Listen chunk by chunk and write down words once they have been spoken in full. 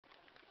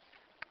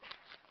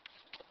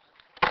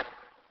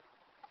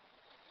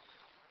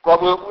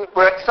Right,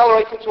 we're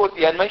accelerating towards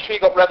the end. Make sure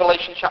you've got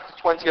Revelation chapter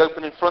 20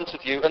 open in front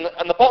of you. And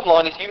the bottom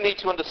line is you need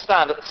to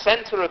understand at the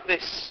centre of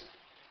this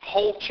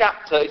whole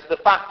chapter is the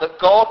fact that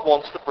God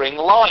wants to bring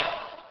life.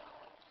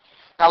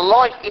 Now,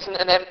 life isn't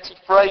an empty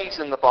phrase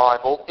in the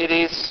Bible. It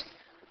is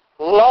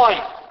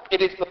life.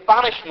 It is the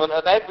banishment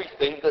of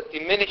everything that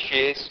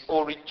diminishes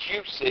or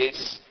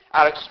reduces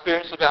our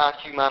experience of our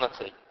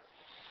humanity.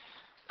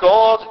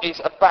 God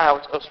is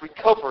about us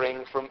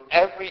recovering from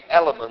every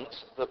element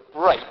that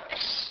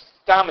breaks,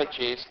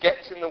 damages,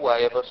 gets in the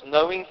way of us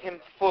knowing Him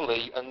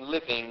fully and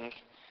living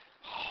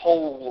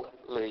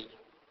wholly.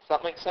 Does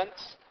that make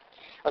sense?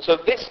 And so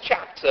this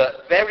chapter,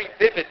 very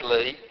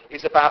vividly,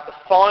 is about the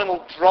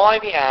final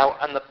driving out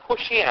and the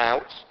pushing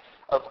out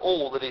of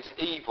all that is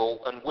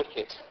evil and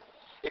wicked.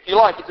 If you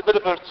like, it's a bit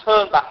of a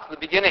return back to the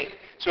beginning.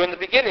 So in the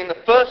beginning,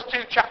 the first 2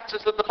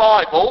 chapters of the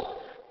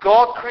Bible,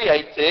 God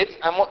created,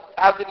 and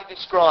how did He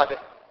describe it?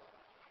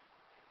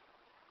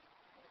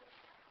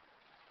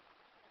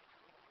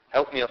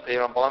 Help me up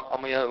here, I'm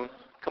on my own.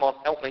 Come on,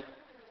 help me.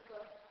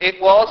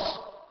 It was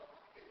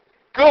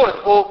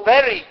good, or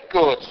very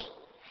good.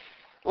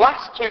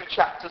 Last 2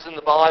 chapters in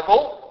the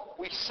Bible,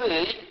 we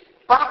see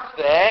back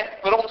there,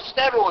 but on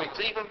steroids,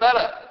 even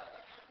better.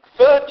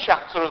 3rd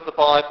chapter of the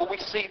Bible, we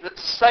see that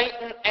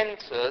Satan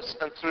enters,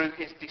 and through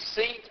his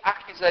deceit,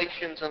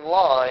 accusations, and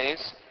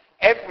lies,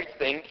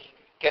 everything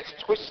gets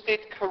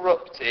twisted,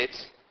 corrupted,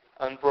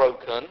 and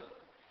broken.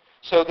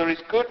 So there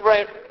is good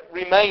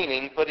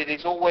remaining, but it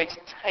is always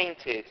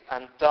tainted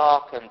and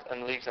darkened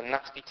and leaves a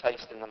nasty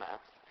taste in the mouth.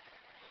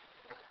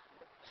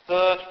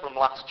 3rd from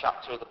last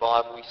chapter of the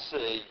Bible, we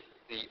see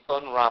the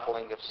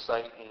unravelling of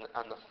Satan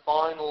and the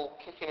final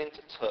kicking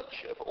into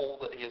touch of all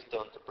that he has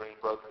done to bring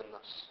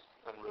brokenness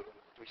and ruin.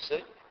 Do we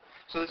see?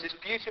 So there's this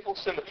beautiful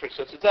symmetry.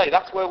 So today,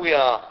 that's where we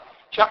are.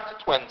 Chapter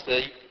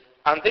 20,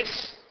 and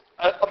this,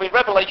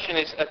 Revelation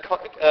is a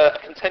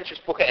contentious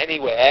book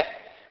anywhere,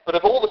 but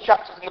of all the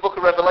chapters in the book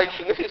of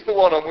Revelation, this is the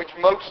one on which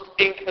most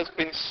ink has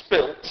been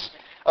spilt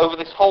over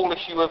this whole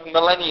issue of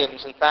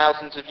millenniums and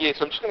thousands of years.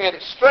 So I'm just going to get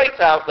it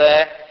straight out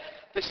there.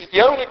 This is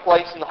the only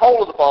place in the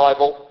whole of the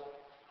Bible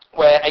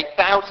where a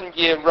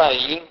 1,000-year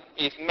reign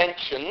is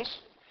mentioned.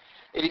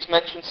 It is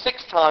mentioned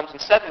 6 times in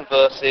 7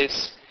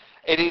 verses.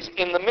 It is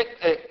in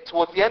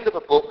towards the end of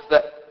a book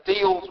that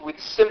deals with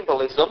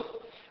symbolism,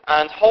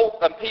 and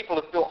people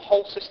have built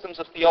whole systems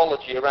of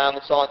theology around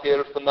this idea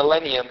of the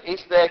millennium.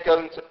 Is there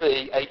going to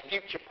be a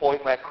future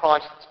point where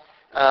Christ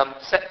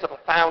sets up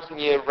a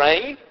 1,000-year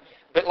reign,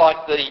 a bit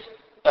like the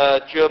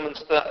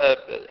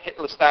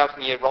Hitler's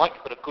 1,000-year Reich,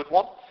 but a good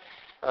one,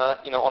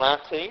 on our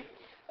team?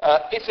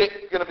 Is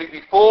it going to be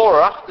before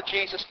or after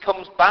Jesus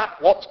comes back?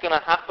 What's going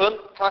to happen?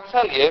 Can I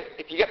tell you,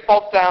 if you get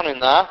bogged down in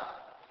that,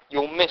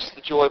 you'll miss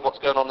the joy of what's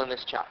going on in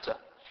this chapter.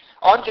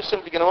 I'm just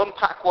simply going to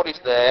unpack what is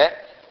there.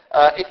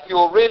 If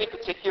you're really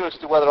particular as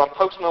to whether I'm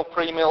post-mill,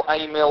 pre-mill,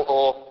 A-mill,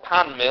 or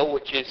pan-mill,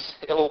 which is,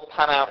 it'll all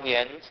pan out in the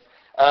end,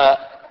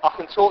 I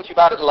can talk to you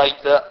about it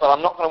later, but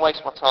I'm not going to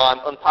waste my time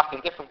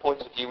unpacking different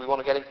points of view. We want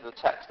to get into the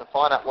text and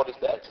find out what is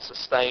there to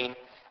sustain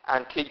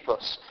and keep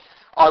us.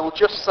 I will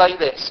just say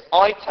this.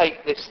 I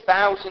take this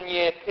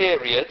 1,000-year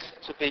period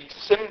to be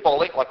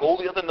symbolic, like all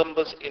the other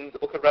numbers in the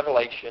book of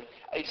Revelation,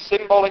 a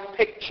symbolic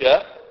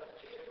picture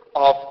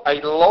of a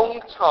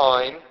long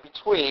time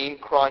between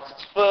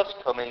Christ's first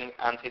coming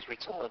and his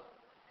return.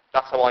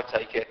 That's how I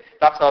take it.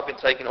 That's how I've been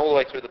taking all the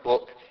way through the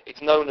book.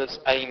 It's known as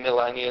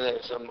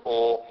amillennialism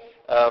or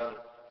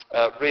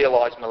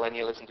realized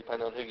millennialism,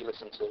 depending on who you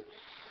listen to.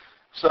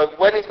 So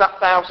when is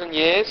that 1,000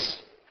 years?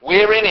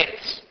 We're in it,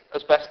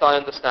 as best I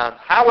understand.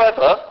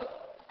 However,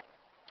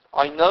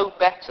 I know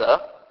better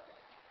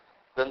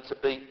than to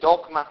be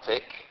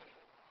dogmatic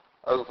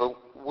over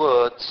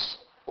words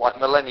like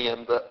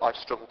millennium that I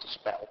struggle to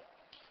spell.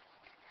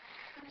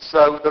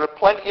 So there are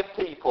plenty of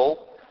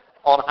people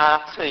on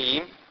our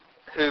team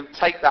who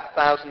take that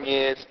 1,000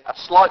 years as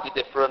slightly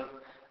different,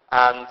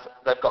 and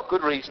they've got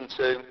good reason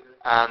to,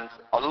 and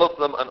I love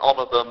them and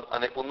honour them,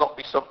 and it will not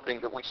be something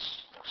that we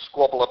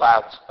squabble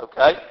about,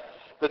 okay?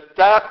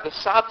 The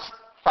sad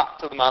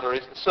fact of the matter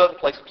is, there's certain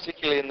places,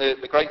 particularly in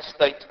the great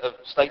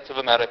states of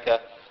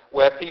America,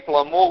 where people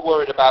are more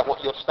worried about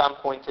what your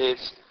standpoint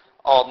is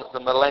on the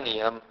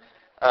millennium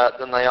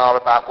than they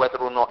are about whether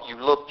or not you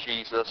love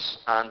Jesus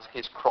and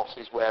his cross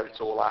is where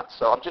it's all at.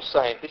 So I'm just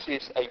saying, this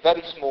is a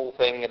very small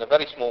thing in a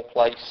very small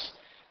place.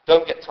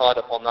 Don't get tied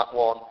up on that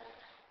one.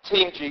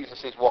 Team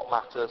Jesus is what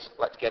matters.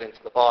 Let's get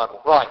into the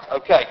Bible. Right,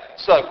 okay,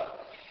 so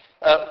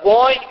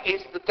why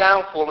is the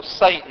downfall of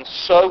Satan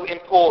so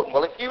important?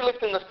 Well, if you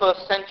lived in the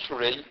 1st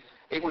century,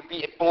 it would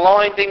be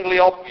blindingly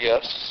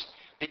obvious,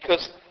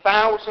 because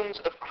thousands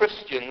of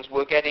Christians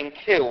were getting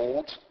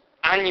killed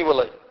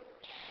annually.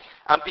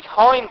 And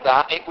behind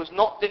that, it was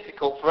not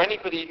difficult for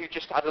anybody who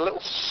just had a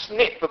little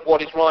snip of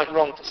what is right and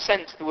wrong to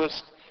sense there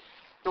was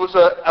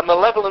a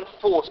malevolent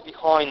force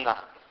behind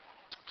that.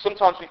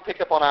 Sometimes we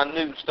pick up on our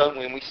news, don't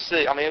we, and we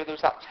see, there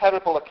was that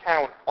terrible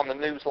account on the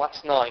news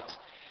last night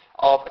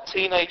of a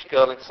teenage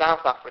girl in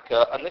South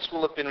Africa, and this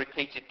will have been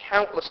repeated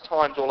countless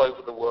times all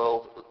over the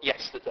world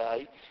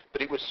yesterday,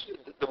 but it was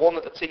the one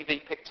that the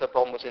TV picked up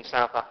on was in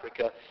South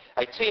Africa.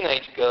 A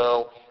teenage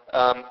girl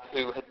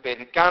who had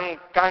been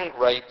gang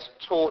raped,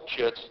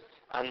 tortured,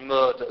 and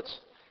murdered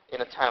in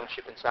a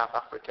township in South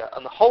Africa.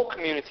 And the whole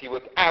community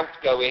were out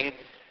going,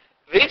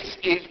 this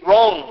is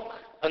wrong.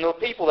 And there were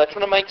people there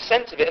trying to make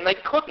sense of it, and they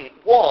couldn't.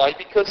 Why?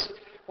 Because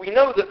we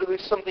know that there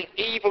is something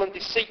evil and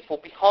deceitful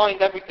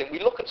behind everything. We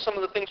look at some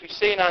of the things we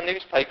see in our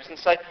newspapers and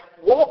say,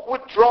 what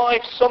would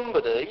drive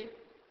somebody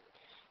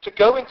to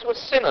go into a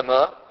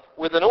cinema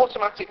with an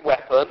automatic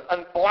weapon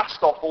and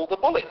blast off all the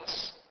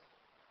bullets?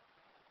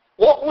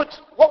 What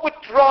would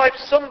drive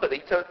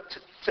somebody to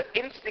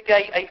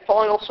instigate a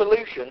final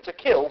solution to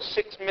kill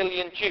 6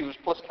 million Jews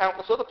plus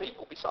countless other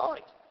people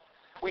beside?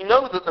 We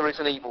know that there is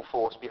an evil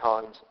force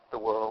behind the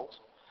world.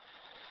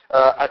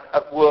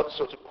 At work,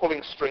 sort of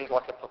pulling strings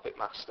like a puppet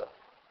master.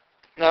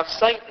 Now,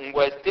 Satan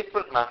wears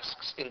different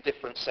masks in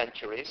different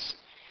centuries.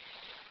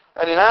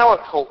 And in our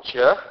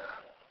culture,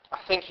 I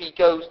think he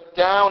goes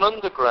down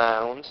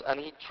underground and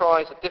he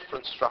tries a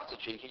different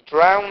strategy. He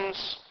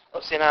drowns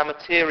us in our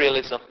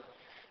materialism.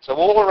 So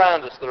all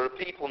around us, there are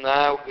people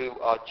now who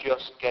are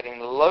just getting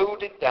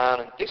loaded down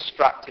and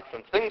distracted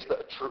from things that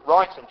are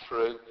right and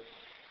true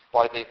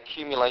by the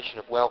accumulation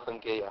of wealth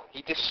and gear.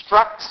 He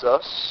distracts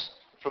us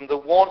from the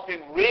one who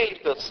really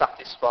does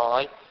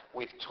satisfy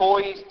with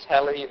toys,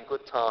 telly, and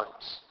good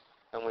times,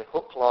 and with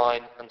hook,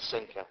 line, and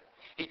sinker.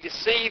 He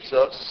deceives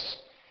us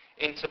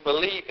into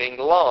believing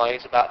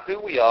lies about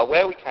who we are,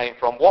 where we came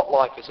from, what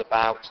life is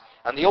about,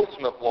 and the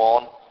ultimate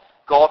one,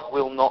 God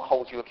will not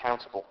hold you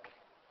accountable.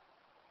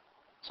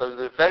 So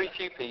there are very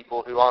few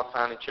people who aren't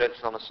found in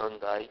churches on a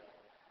Sunday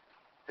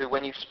who,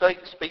 when you speak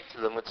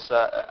to them would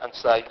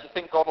say, do you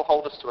think God will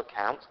hold us to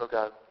account? They'll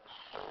go,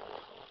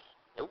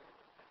 nope.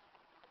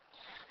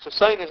 So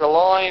Satan is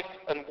alive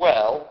and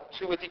well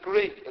to a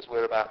degree, as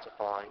we're about to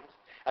find.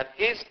 And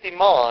his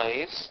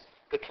demise,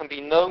 there can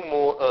be no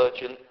more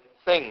urgent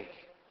thing.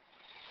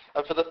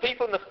 And for the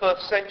people in the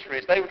first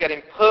centuries, they were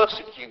getting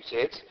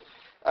persecuted,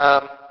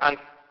 and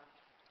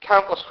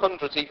countless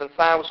hundreds, even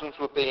thousands,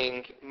 were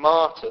being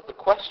martyred. The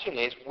question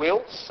is,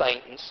 will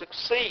Satan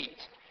succeed?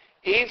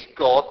 Is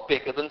God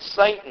bigger than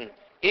Satan?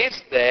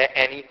 Is there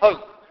any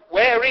hope?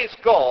 Where is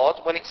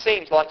God when it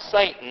seems like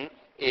Satan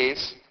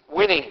is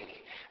winning?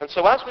 And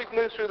so as we've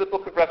moved through the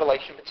book of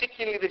Revelation,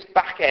 particularly this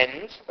back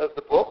end of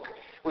the book,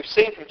 we've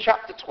seen from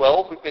chapter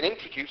 12, we've been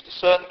introduced to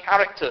certain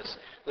characters.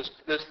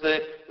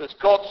 There's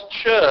God's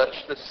church,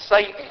 there's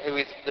Satan, who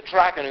is the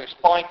dragon who's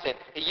fighting.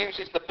 He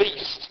uses the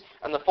beast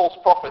and the false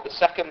prophet, the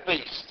second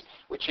beast,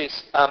 which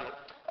is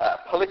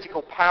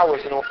political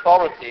powers and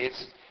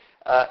authorities,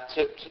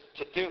 to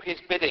do his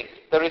bidding.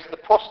 There is the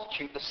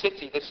prostitute, the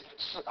city, this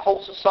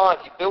whole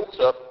society built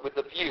up with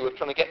the view of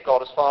trying to get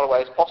God as far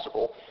away as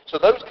possible. So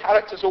those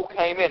characters all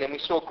came in, and we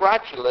saw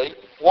gradually,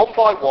 one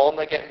by one,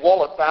 they get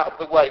walloped out of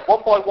the way.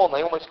 One by one,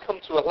 they almost come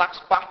to a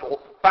last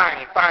battle.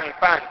 Bang, bang,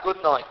 bang, good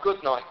night,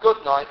 good night,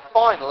 good night.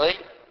 Finally,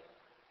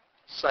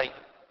 Satan.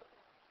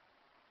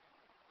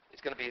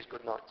 It's going to be his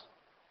good night.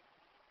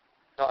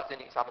 Not as in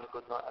he's having a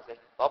good night, as in,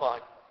 bye-bye,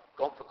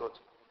 gone for good.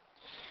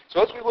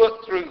 So as we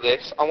work through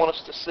this, I want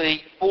us to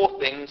see four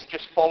things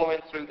just following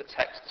through the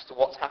text as to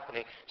what's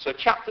happening. So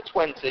chapter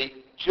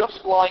 20,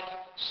 just like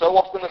so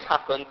often has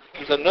happened,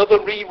 is another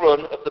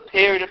rerun of the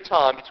period of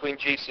time between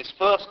Jesus'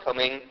 first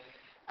coming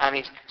and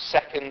his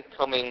second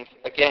coming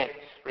again.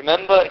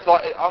 Remember, it's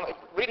like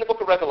reading the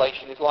book of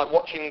Revelation is like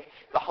watching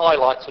the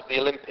highlights of the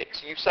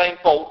Olympics.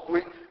 Usain Bolt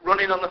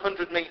running on the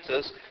 100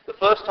 metres. The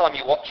first time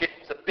you watch it,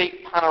 it's a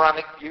big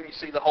panoramic view. You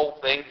see the whole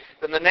thing.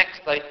 Then the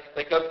next they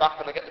go back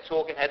and they get the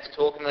talking heads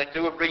talking, and they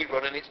do a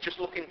rerun, and it's just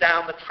looking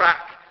down the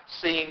track,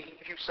 seeing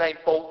Usain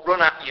Bolt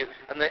run at you,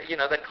 and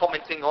they're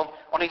commenting on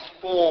his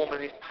form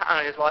and his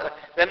power. Like that.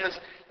 Then there's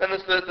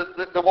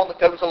the one that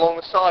goes along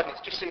the side, and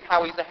it's just seeing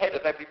how he's ahead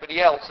of everybody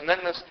else. And then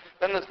there's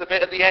the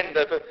bit at the end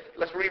of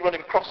let's rerun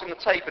him crossing the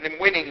tape and him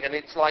winning, and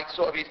it's like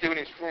sort of he's doing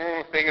his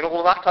thing and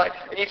all that type.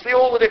 And you see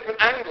all the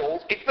different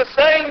angles. It's the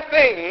same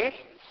thing,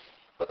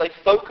 but they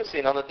focus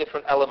in on a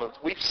different element.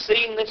 We've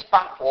seen this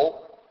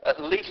battle at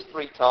least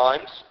 3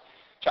 times.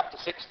 Chapter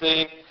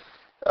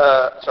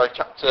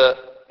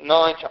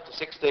 9, chapter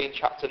 16,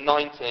 chapter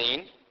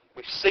 19.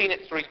 We've seen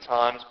it 3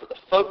 times, but the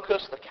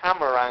focus, the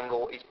camera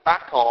angle is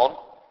back on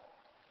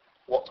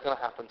what's going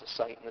to happen to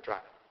Satan the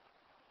dragon.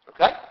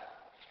 Okay?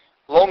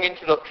 Long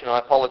introduction, I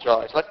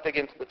apologise. Let's dig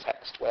into the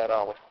text. Where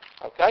are we?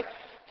 Okay?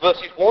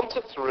 Verses 1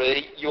 to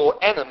 3,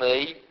 your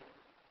enemy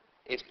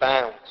is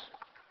bound.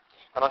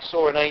 And I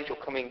saw an angel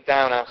coming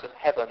down out of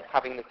heaven,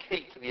 having the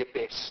key to the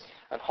abyss,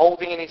 and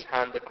holding in his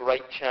hand a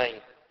great chain.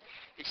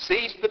 He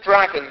seized the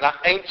dragon, that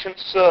ancient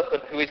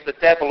serpent who is the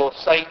devil or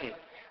Satan,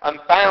 and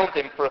bound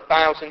him for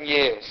 1,000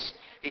 years.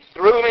 He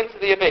threw him into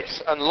the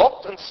abyss and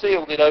locked and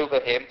sealed it over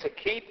him to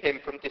keep him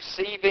from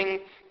deceiving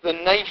the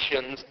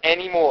nations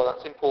anymore.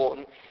 That's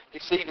important.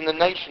 Deceiving the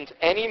nations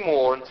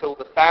anymore until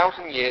the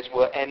 1,000 years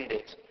were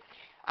ended.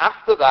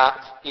 After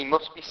that, he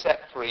must be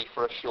set free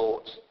for a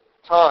short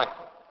time.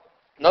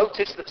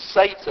 Notice that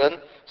Satan,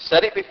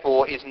 said it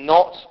before, is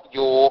not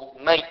your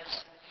mate.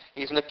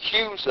 He's an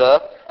accuser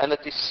and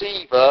a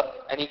deceiver,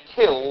 and he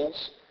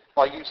kills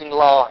by using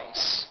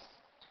lies.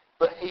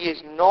 But he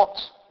is not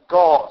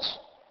God.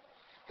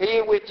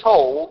 Here we're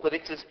told that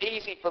it's as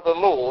easy for the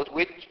Lord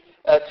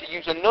to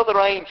use another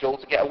angel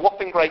to get a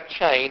whopping great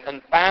chain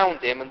and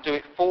bound him and do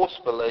it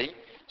forcefully,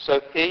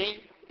 so he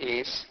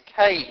is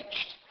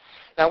caged.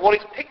 Now what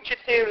is pictured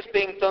here as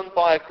being done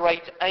by a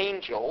great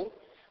angel,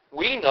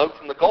 we know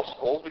from the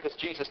Gospels, because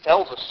Jesus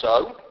tells us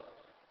so,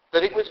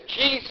 that it was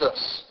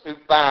Jesus who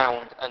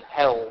bound and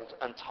held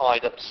and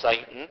tied up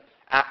Satan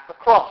at the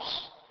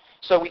cross.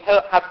 So we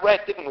had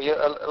read, didn't we,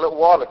 a little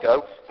while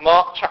ago,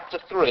 Mark chapter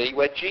 3,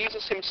 where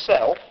Jesus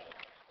himself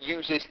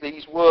uses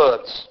these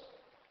words.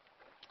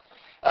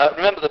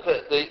 Remember,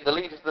 the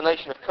leaders of the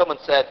nation have come and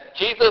said,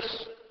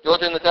 Jesus, you're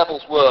doing the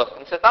devil's work.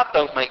 And he said, that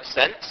don't make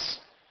sense,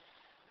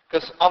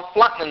 because I'm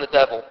flattening the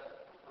devil.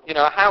 You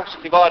know, a house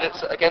divided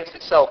against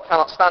itself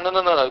cannot stand.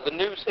 No. The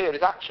news here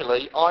is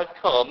actually, I've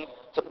come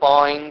to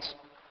bind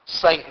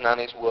Satan and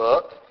his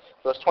work.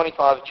 Verse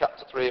 25 of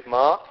chapter 3 of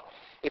Mark.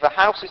 If a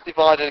house is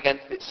divided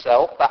against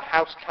itself, that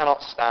house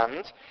cannot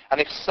stand. And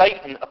if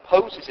Satan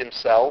opposes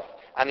himself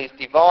and is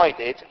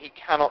divided, he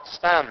cannot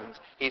stand.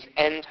 His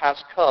end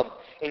has come.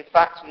 In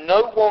fact,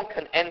 no one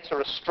can enter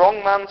a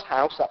strong man's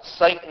house, that's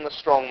Satan the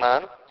strong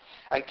man,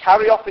 and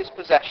carry off his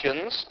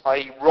possessions,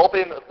 i.e. rob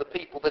him of the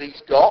people that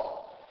he's got,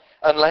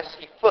 unless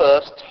he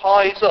first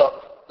ties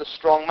up the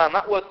strong man.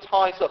 That word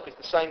ties up is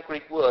the same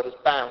Greek word as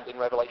bound in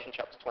Revelation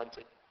chapter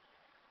 20.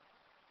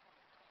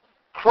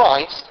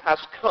 Christ has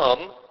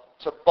come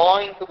to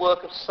bind the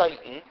work of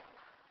Satan,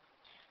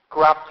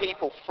 grab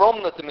people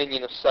from the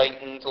dominion of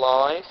Satan's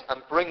lies,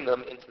 and bring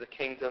them into the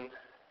kingdom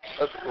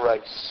of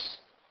grace.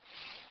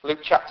 Luke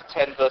chapter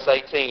 10 verse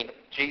 18,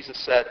 Jesus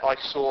said, I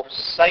saw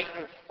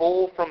Satan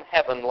fall from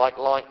heaven like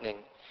lightning.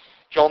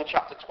 John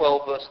chapter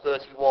 12 verse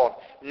 31,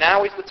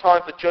 now is the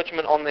time for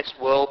judgment on this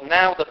world.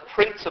 Now the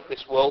prince of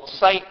this world,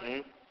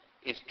 Satan,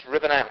 is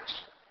driven out.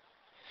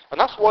 And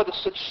that's why there's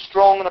such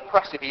strong and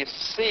oppressive. He has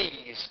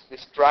seized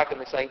this dragon,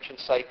 this ancient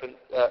serpent,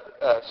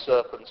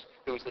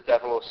 who is the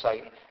devil or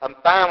Satan, and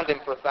bound him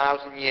for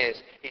 1,000 years.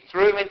 He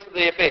threw him into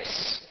the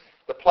abyss,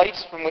 the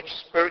place from which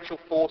spiritual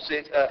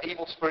forces,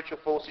 evil spiritual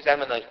forces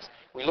emanate.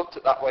 We looked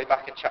at that way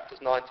back in chapters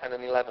 9, 10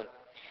 and 11.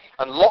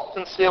 And locked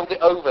and sealed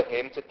it over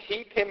him to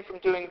keep him from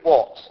doing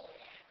what?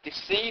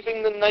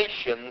 Deceiving the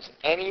nations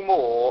any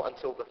more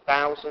until the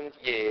 1,000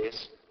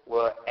 years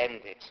were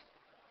ended.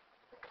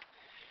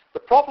 The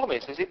problem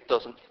is it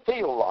doesn't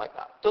feel like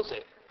that, does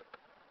it?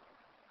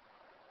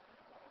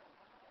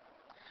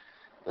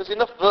 There's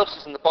enough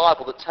verses in the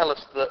Bible that tell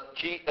us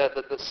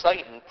that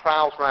Satan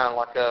prowls around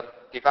like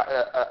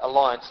a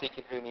lion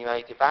seeking whom he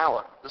may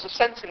devour. There's a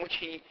sense in which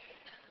he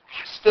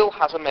still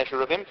has a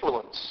measure of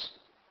influence.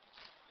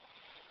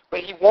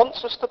 But he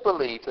wants us to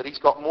believe that he's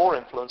got more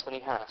influence than he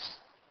has.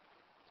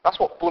 That's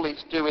what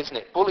bullies do, isn't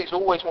it? Bullies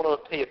always want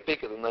to appear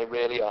bigger than they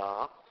really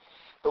are.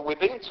 But we're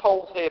being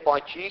told here by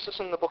Jesus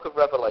in the book of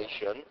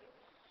Revelation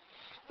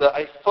that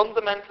a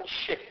fundamental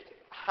shift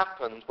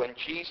happened when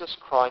Jesus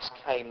Christ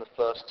came the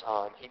first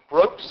time. He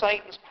broke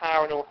Satan's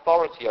power and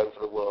authority over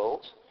the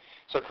world.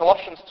 So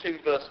Colossians 2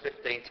 verse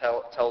 15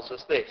 tells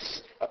us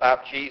this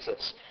about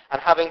Jesus.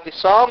 And having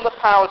disarmed the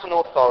powers and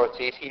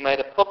authorities, he made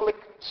a public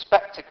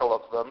spectacle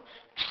of them,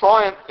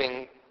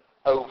 triumphing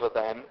over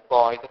them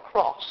by the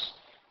cross.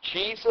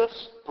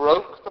 Jesus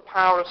broke the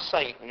power of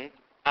Satan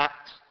at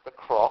the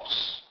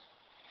cross.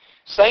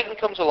 Satan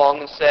comes along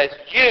and says,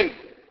 you,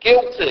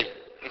 guilty.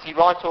 Is he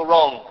right or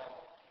wrong?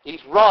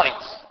 He's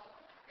right.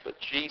 But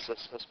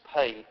Jesus has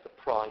paid the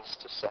price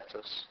to set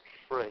us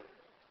free.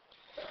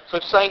 So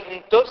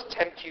Satan does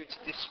tempt you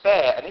to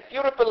despair. And if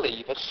you're a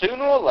believer,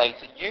 sooner or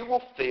later you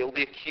will feel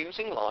the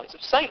accusing lies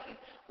of Satan.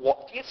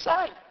 What do you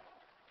say?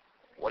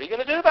 What are you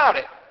going to do about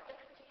it?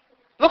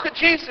 Look at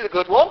Jesus, the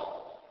good one.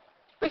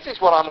 This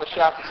is what I'm going to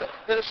shout and say.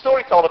 There's a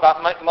story told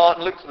about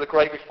Martin Luther, the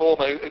great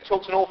reformer, who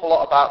talks an awful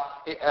lot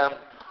about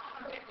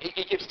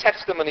he gives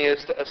testimony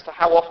as to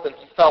how often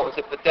he felt as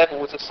if the devil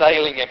was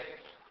assailing him.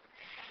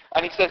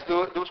 And he says there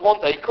was one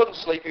day he couldn't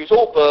sleep, he was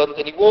all burned,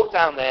 and he walked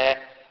down there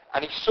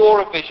and he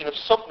saw a vision of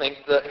something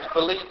that is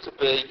believed to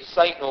be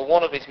Satan or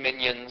one of his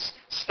minions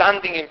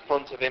standing in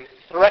front of him,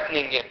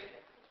 threatening him.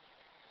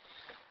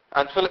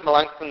 And Philip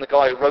Melanchthon, the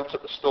guy who wrote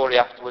up the story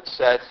afterwards,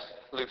 said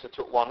Luther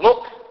took one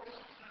look,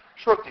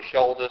 shrugged his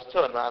shoulders,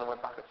 turned around and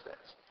went back upstairs.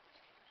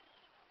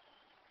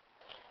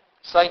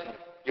 Satan,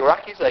 your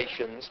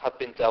accusations have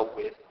been dealt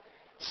with.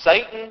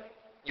 Satan,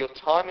 your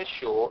time is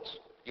short.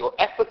 Your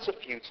efforts are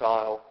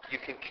futile. You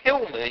can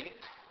kill me,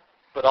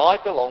 but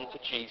I belong to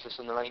Jesus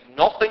and there ain't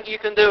nothing you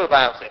can do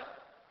about it.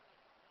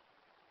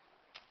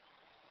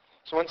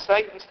 So when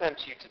Satan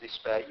tempts you to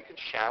despair, you can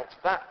shout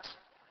that.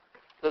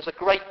 There's a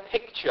great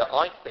picture,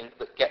 I think,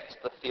 that gets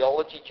the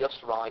theology just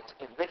right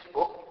in this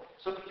book.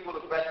 Some of you will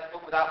have read the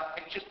book Without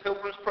Pictures,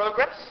 Pilgrim's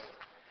Progress.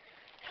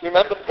 You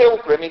remember,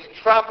 pilgrim is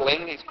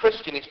travelling, he's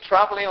Christian, he's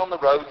travelling on the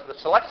road to the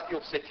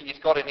celestial city.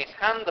 He's got in his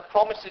hand the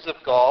promises of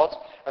God,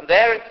 and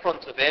there in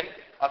front of him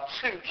are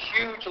two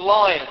huge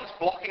lions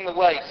blocking the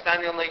way,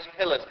 standing on these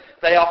pillars.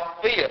 They are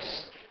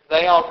fierce,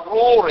 they are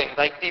roaring,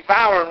 they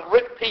devour and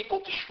rip people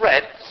to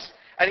shreds,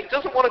 and he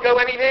doesn't want to go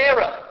any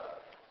nearer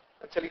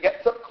until he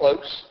gets up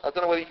close. I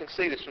don't know whether you can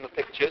see this from the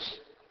pictures.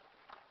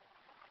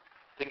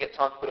 Didn't get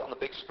time to put it on the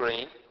big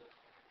screen.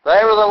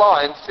 There are the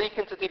lions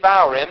seeking to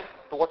devour him.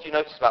 But what do you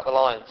notice about the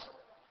lions?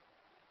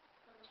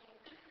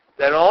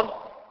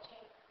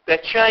 They're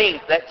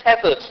chained, they're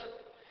tethered.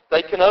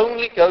 They can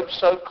only go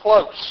so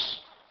close.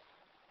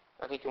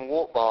 And he can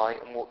walk by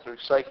and walk through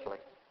safely.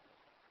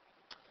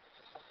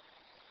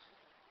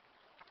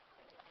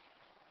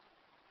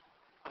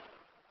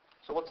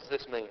 So what does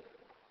this mean?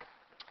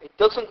 It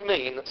doesn't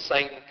mean that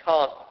Satan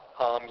can't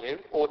harm you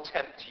or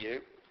tempt you.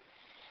 It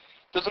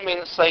doesn't mean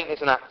that Satan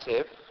isn't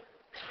active.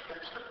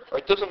 Or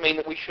it doesn't mean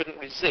that we shouldn't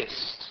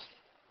resist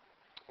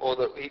or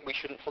that we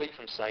shouldn't flee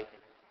from Satan.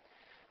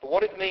 But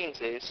what it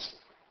means is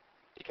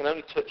he can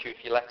only touch you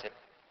if you let him.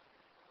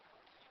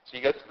 So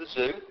you go to the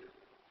zoo,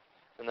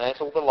 and there's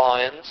all the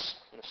lions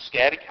and the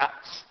scary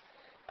cats,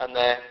 and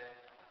they're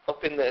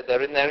in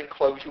their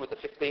enclosure with the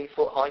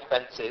 15-foot high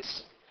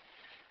fences.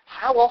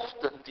 How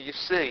often do you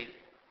see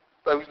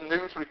those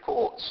news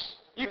reports,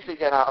 usually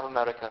get out of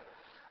America,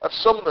 of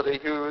somebody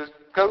who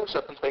goes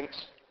up and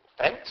thinks,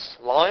 fence,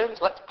 lions,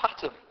 let's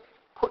pat them,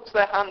 puts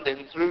their hand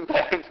in through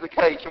there into the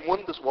cage and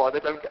wonders why they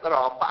don't get their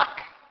arm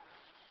back.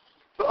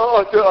 But,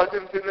 I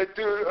didn't think they'd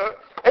do it.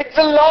 It's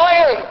a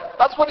lion!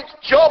 That's what its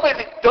job is.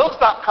 It does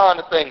that kind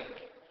of thing.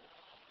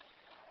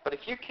 But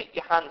if you keep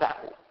your hand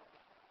out,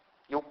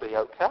 you'll be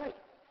okay.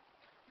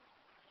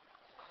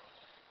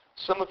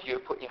 Some of you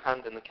have put your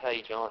hand in the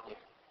cage, aren't you?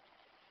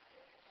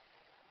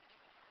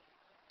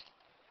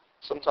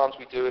 Sometimes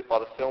we do it by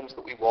the films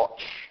that we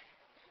watch,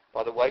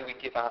 by the way we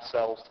give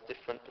ourselves to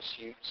different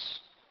pursuits,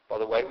 by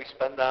the way we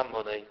spend our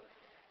money,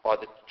 by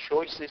the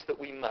choices that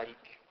we make,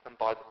 and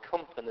by the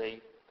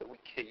company that we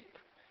keep.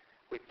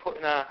 We're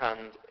putting our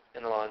hand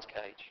in the lion's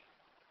cage.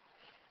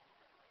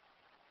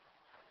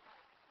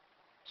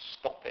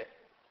 Stop it.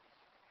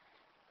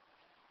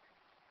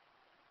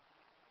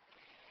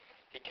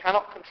 He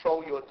cannot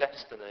control your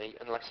destiny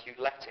unless you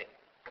let him.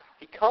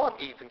 He can't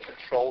even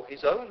control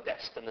his own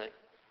destiny.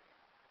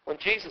 When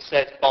Jesus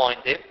says,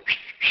 bind him,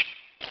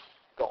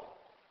 gone.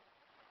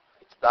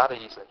 It's that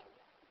easy.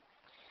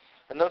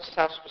 And notice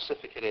how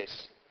specific it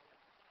is.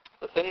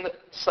 The thing that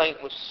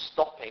Satan was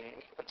stopping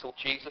until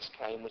Jesus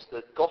came was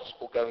the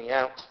gospel going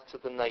out to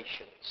the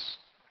nations.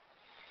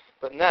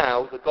 But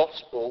now the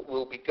gospel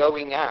will be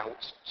going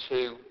out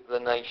to the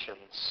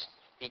nations.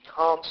 He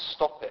can't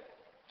stop it.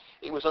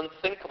 It was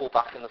unthinkable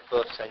back in the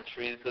first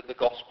century that the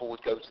gospel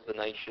would go to the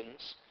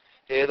nations.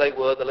 Here they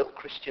were, the little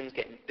Christians,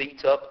 getting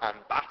beat up and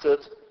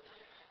battered.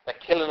 They're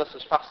killing us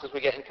as fast as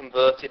we're getting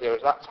converted, or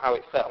that's how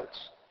it felt.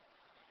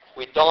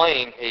 We're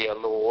dying here,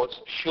 Lord.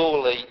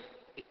 Surely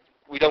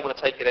we don't want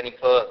to take it any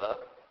further.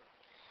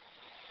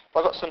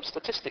 I've got some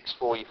statistics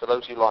for you, for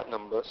those who like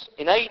numbers.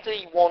 In AD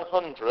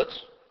 100,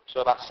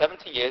 so about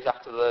 70 years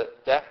after the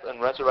death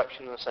and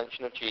resurrection and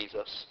ascension of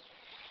Jesus,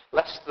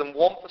 less than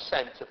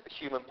 1% of the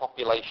human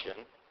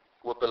population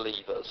were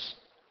believers.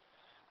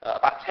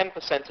 About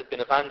 10% had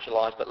been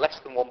evangelized, but less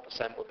than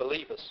 1% were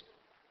believers.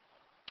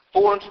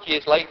 400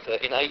 years later,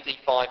 in AD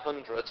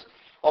 500,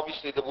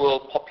 obviously the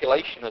world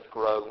population had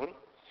grown.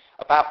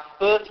 About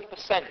 30%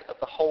 of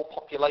the whole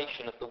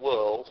population of the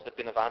world had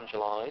been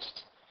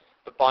evangelized,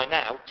 but by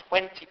now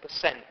 20%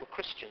 were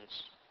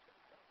Christians.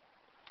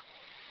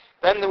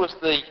 Then there was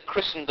the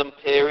Christendom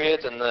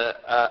period and the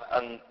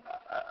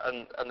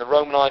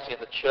Romanizing of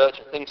the church,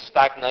 and things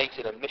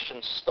stagnated and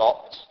missions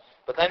stopped.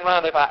 But then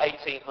around about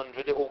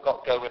 1800 it all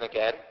got going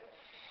again.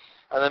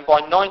 And then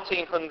by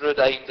 1900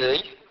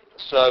 AD,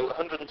 so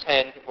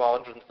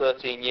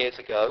 113 years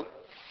ago,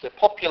 the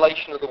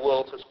population of the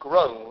world has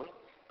grown,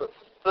 but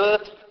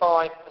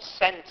 35%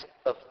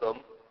 of them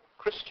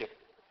Christian.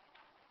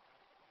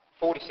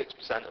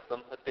 46% of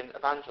them had been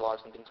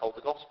evangelized and been told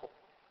the gospel.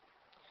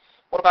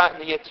 What about in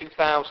the year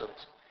 2000?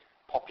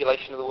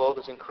 Population of the world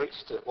has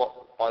increased to,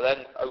 by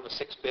then over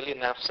 6 billion,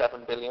 now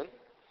 7 billion.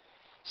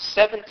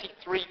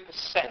 73%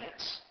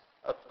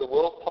 of the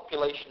world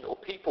population, or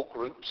people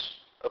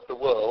groups of the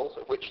world,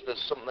 of which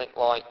there's something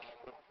like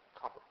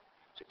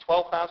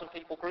 12,000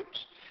 people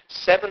groups,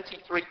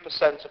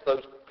 73% of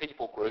those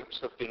people groups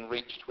have been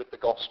reached with the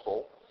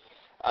gospel.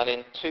 And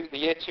in the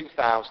year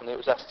 2000, it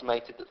was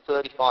estimated that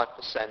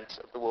 35%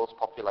 of the world's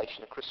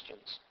population are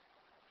Christians.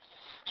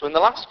 So in the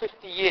last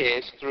 50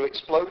 years, through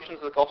explosions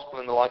of the gospel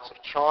in the likes of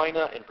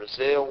China, in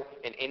Brazil,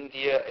 in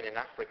India, and in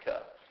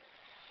Africa,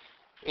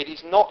 it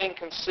is not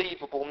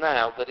inconceivable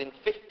now that in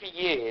 50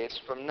 years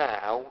from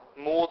now,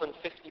 more than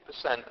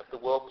 50% of the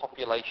world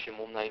population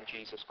will name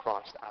Jesus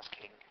Christ as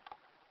King.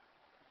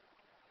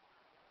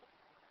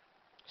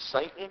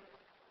 Satan,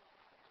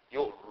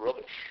 you're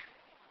rubbish.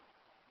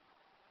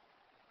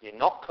 You're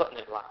not cutting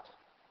it, lad,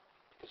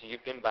 because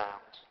you've been bound.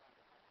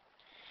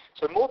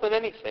 So more than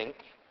anything,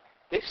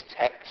 this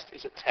text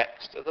is a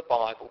text of the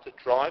Bible to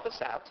drive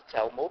us out to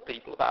tell more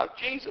people about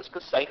Jesus,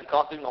 because Satan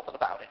can't do nothing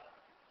about it.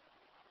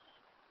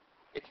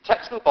 It's a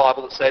text of the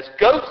Bible that says,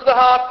 go to the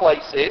hard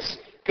places,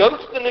 go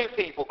to the new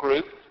people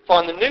group,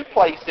 find the new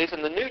places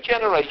and the new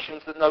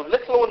generations that know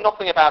little or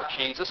nothing about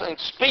Jesus, and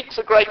speak's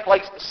a great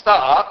place to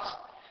start,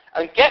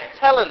 and get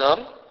telling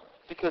them,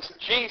 because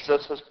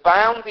Jesus has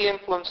bound the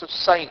influence of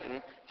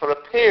Satan for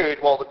a period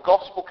while the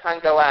gospel can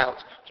go out.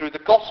 Through the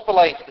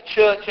gospel age, the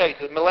church age,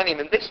 the millennium,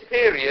 in this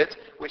period,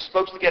 we're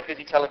supposed to get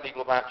busy telling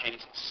people about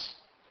Jesus.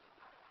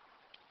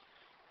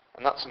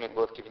 And that's something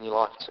worth giving your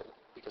life to,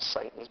 because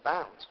Satan is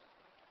bound.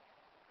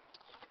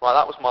 Right,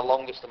 that was my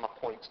longest of my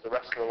points. The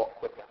rest are a lot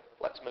quicker.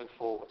 Let's move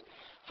forward.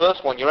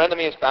 First one, your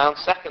enemy is bound.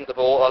 Second of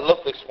all, I love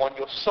this one,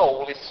 your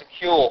soul is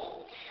secure.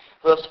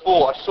 Verse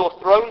 4, I saw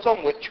thrones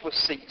on which were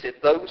seated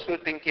those who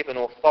had been given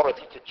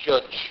authority to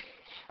judge.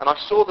 And I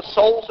saw the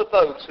souls of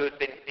those who had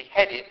been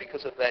beheaded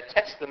because of their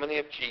testimony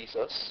of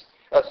Jesus,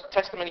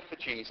 testimony for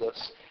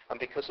Jesus, and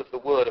because of the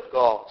word of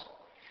God.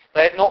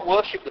 They had not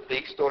worshipped the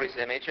beast or his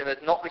image, and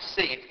had not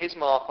received his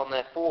mark on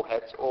their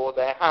foreheads or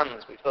their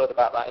hands. We've heard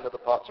about that in other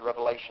parts of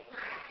Revelation.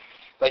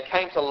 They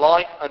came to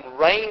life and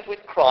reigned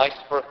with Christ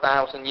for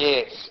 1,000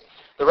 years.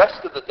 The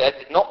rest of the dead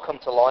did not come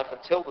to life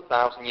until the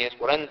 1,000 years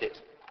were ended.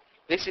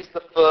 This is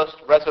the first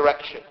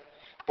resurrection.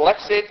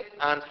 Blessed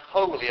and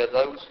holy are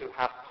those who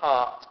have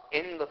part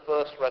in the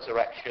first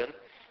resurrection.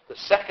 The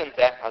second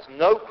death has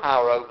no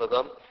power over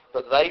them,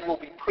 but they will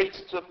be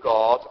priests of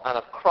God and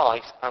of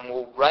Christ and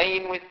will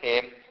reign with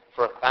him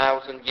for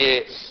 1,000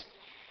 years.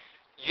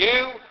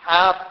 You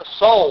have a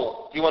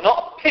soul. You are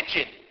not a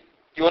pigeon.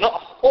 You are not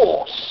a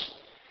horse.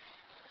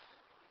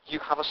 You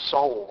have a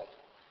soul.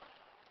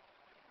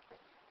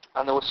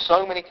 And there were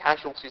so many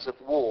casualties of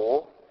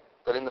war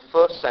that in the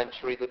first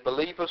century the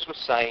believers were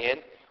saying,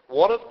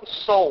 what of the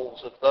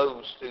souls of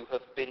those who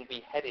have been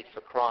beheaded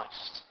for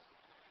Christ?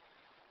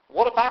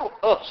 What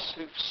about us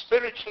who've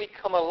spiritually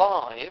come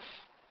alive,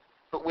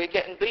 but we're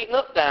getting beaten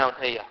up down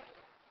here?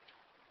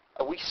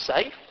 Are we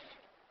safe?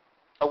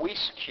 Are we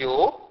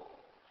secure?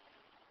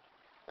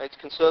 It's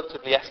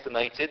conservatively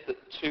estimated that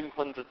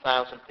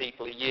 200,000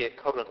 people a year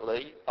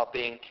currently are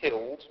being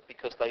killed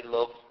because they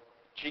love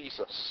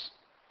Jesus.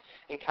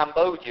 In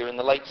Cambodia in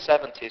the late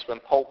 70s, when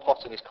Pol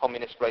Pot and his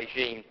communist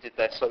regime did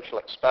their social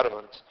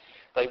experiment,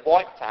 they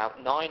wiped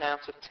out 9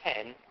 out of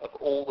 10 of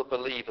all the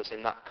believers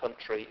in that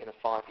country in a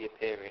 5-year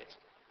period.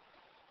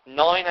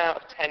 9 out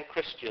of 10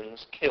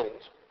 Christians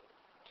killed.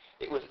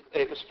 It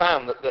was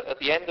found that at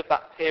the end of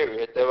that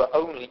period, there were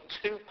only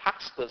 2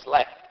 pastors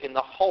left in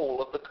the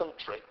whole of the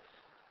country.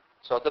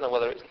 So I don't know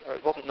whether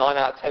it wasn't 9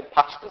 out of 10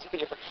 pastors.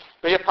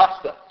 Be a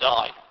pastor,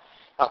 die.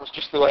 That was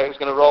just the way it was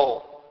going to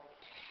roll.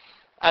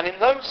 And in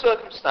those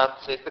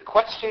circumstances, the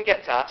question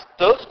gets asked,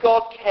 does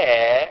God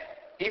care?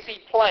 Is he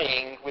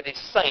playing with his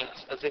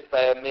saints as if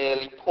they are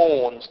merely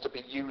pawns to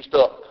be used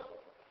up?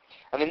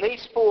 And in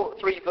these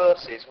 3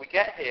 verses, we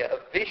get here a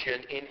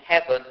vision in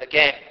heaven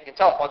again. You can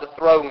tell it by the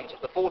thrones.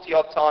 The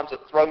 40-odd times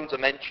that thrones are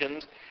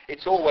mentioned,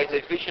 it's always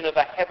a vision of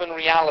a heaven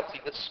reality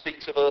that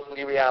speaks of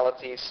earthly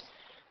realities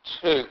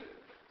too.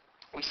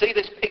 We see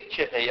this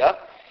picture here,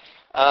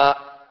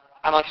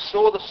 and I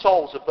saw the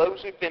souls of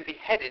those who've been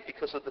beheaded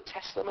because of the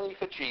testimony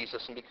for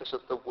Jesus and because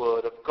of the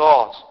word of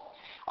God.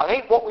 I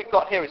think what we've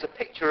got here is a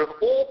picture of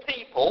all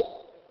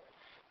people,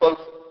 both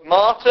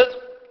martyred,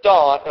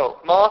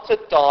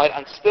 died,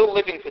 and still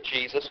living for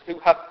Jesus, who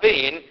have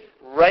been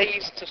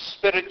raised to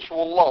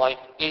spiritual life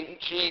in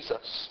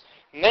Jesus.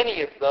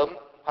 Many of them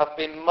have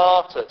been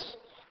martyred.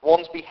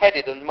 One's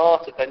beheaded and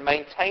martyred. They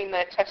maintain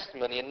their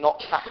testimony and not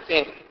tapped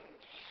in.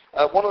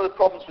 One of the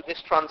problems with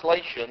this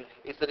translation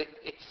is that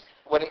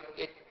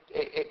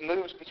it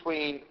moves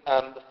between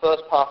the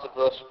first part of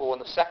verse 4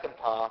 and the second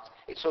part.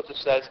 It sort of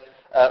says,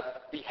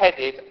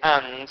 beheaded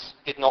and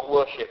did not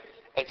worship.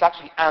 It's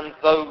actually, and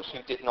those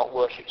who did not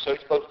worship. So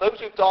it's both those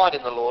who died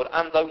in the Lord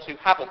and those who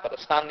haven't, but are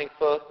standing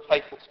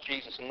faithful to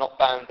Jesus and not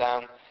bound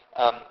down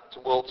to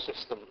world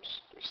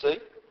systems. You see?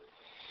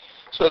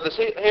 So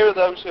here are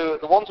those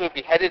the ones who are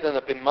beheaded and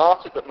have been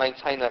martyred but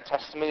maintain their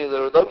testimony.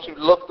 There are those who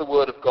love the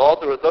word of God.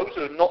 There are those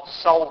who are not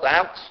sold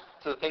out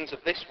to the things of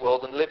this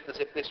world and lived as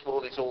if this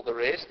world is all there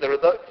is. They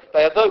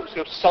are those who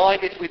have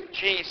sided with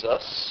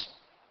Jesus.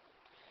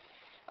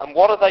 And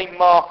what are they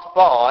marked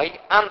by?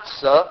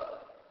 Answer,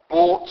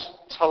 brought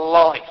to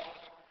life.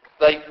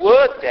 They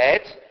were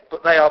dead,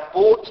 but they are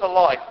brought to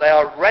life. They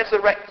are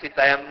resurrected.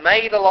 They are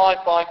made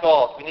alive by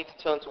God. We need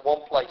to turn to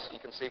one place so you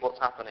can see what's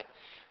happening.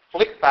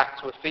 Flick back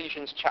to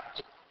Ephesians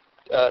chapter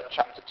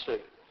 2.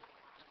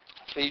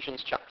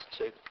 Ephesians chapter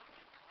 2.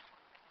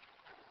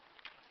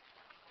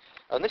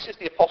 And this is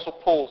the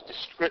Apostle Paul's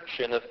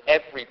description of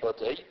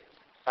everybody,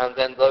 and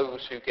then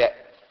those who get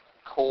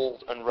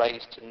called and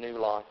raised to new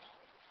life.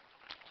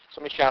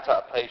 Somebody shout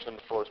out a page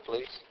number for us,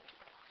 please.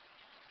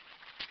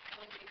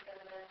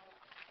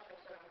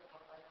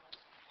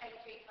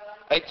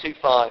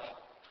 825.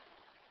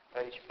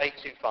 Page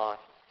 825.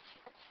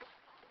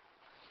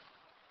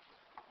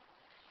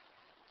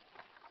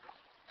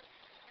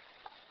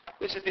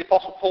 This is the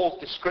Apostle Paul's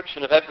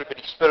description of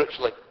everybody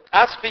spiritually.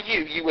 As for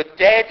you, you were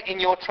dead in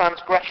your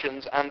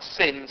transgressions and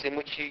sins in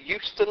which you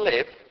used to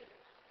live.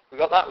 We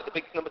got that with the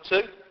big number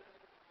 2?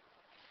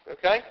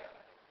 Okay?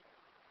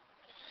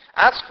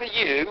 As for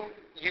you,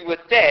 you were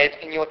dead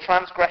in your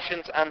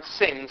transgressions and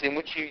sins in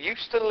which you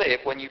used to live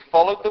when you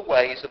followed the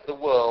ways of the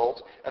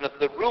world and of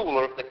the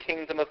ruler of the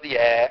kingdom of the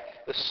air,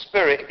 the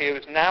spirit who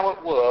is now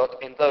at work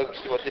in those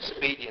who are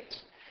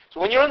disobedient. So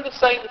when you're under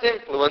Satan's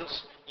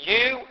influence,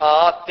 you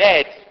are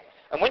dead.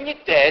 And when you're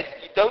dead,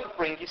 you don't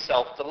bring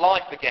yourself to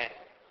life again.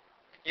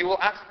 You will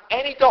ask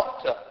any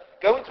doctor,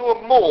 go into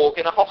a morgue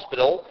in a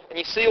hospital, and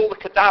you see all the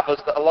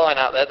cadavers that are lying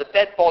out there, the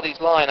dead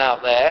bodies lying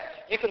out there,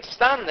 you can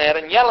stand there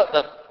and yell at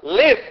them,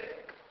 live!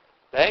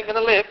 They ain't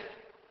going to live,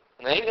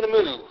 and they ain't going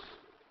to move.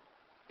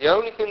 The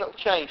only thing that will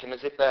change them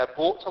is if they are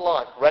brought to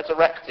life,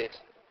 resurrected.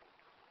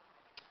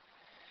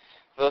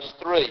 Verse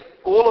 3,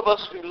 all of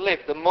us who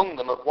lived among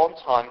them at one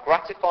time,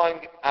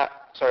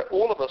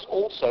 all of us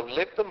also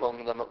lived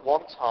among them at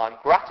one time,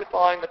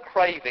 gratifying the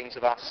cravings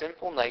of our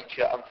sinful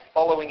nature and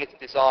following its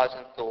desires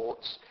and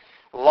thoughts.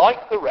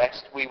 Like the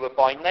rest, we were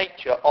by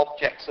nature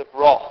objects of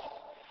wrath.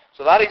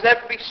 So that is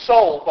every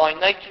soul by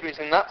nature is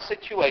in that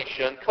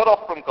situation, cut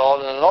off from God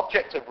and an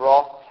object of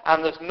wrath,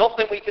 and there's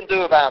nothing we can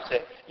do about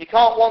it. You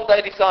can't one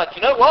day decide,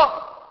 you know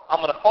what?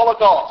 I'm going to follow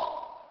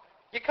God.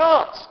 You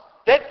can't.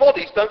 Dead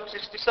bodies don't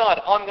just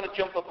decide, I'm going to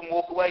jump up and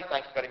walk away,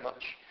 thanks very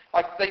much.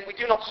 We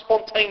do not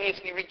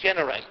spontaneously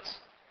regenerate.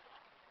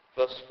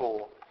 Verse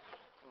 4.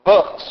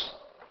 But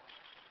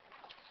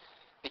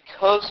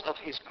because of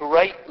his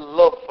great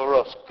love for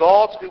us,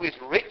 God, who is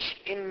rich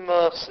in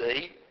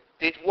mercy,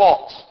 did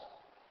what?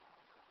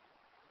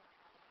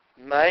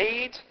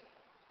 Made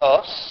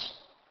us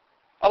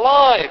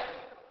alive.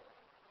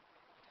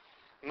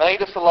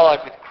 Made us alive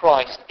with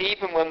Christ,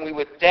 even when we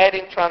were dead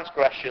in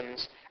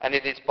transgressions, and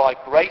it is by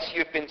grace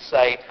you have been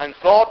saved. And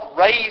God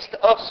raised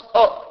us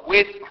up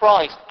with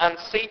Christ and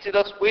seated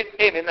us with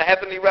him in the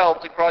heavenly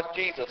realms in Christ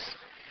Jesus.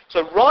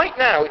 So right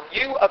now, if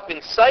you have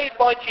been saved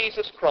by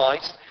Jesus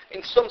Christ,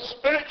 in some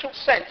spiritual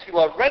sense, you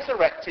are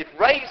resurrected,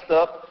 raised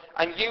up,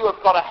 and you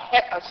have got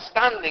a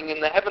standing in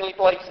the heavenly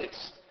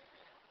places.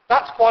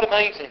 That's quite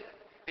amazing.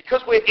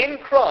 Because we're in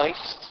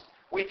Christ,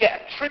 we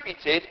get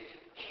attributed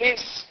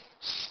his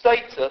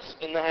status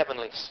in the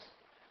heavenlies.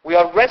 We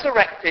are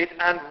resurrected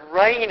and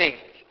reigning.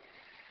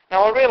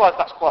 Now I realise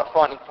that's quite a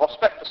frightening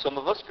prospect for some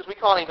of us because we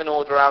can't even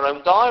order our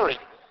own diary.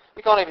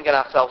 We can't even get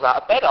ourselves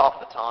out of bed half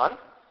the time.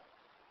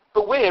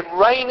 But we're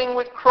reigning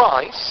with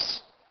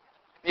Christ.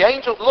 The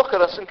angels look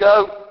at us and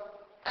go,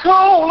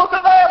 cool, look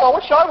at them, I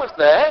wish I was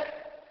there.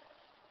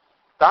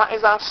 That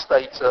is our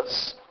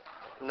status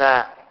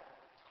now.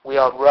 We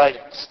are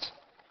raised.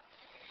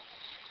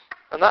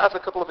 And that has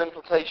a couple of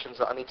implications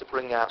that I need to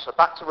bring out. So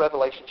back to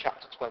Revelation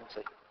chapter 20.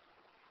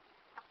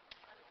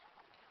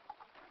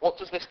 What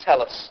does this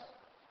tell us?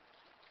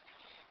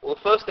 Well,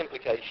 the first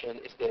implication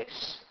is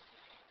this,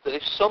 that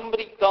if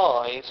somebody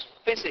dies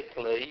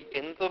physically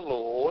in the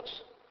Lord,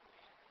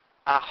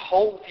 our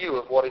whole view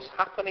of what is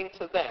happening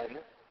to them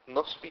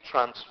must be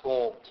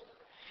transformed.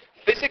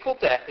 Physical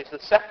death is the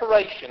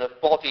separation of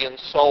body and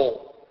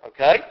soul,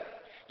 okay?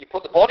 You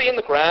put the body in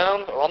the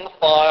ground or on the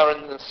fire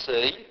in the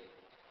sea,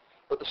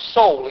 but the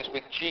soul is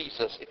with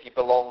Jesus if you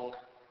belong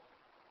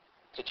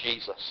to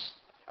Jesus.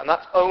 And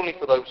that's only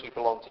for those who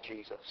belong to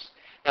Jesus.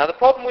 Now the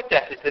problem with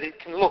death is that it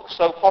can look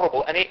so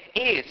horrible, and it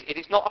is. It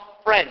is not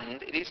a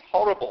friend, it is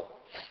horrible.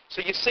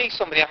 So you see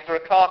somebody after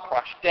a car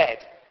crash dead.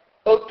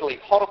 Ugly,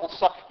 horrible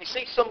sight. You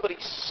see somebody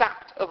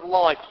sapped of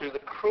life through the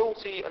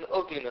cruelty and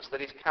ugliness that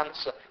is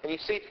cancer. And you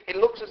see, it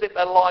looks as if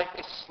their life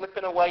is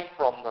slipping away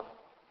from them.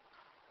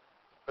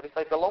 But if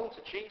they belong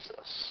to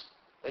Jesus,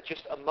 they're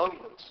just a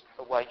moment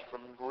away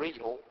from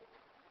real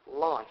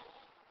life.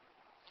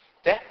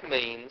 Death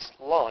means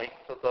life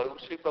for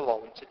those who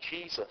belong to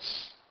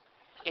Jesus.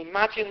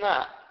 Imagine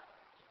that.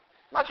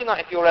 Imagine that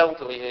if you're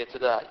elderly here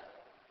today.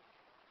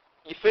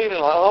 You're feeling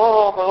like,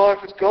 oh, my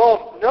life is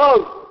gone.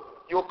 No,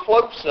 you're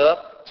closer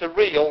to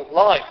real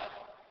life.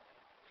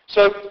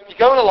 So you're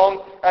going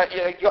along,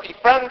 you've got your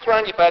friends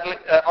around your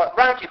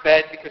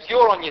bed because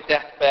you're on your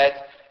deathbed.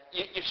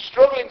 You're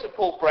struggling to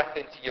pull breath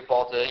into your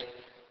body.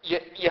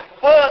 You're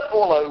hurt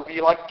all over.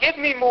 You're like, give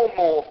me more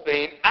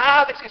morphine.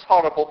 This is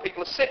horrible.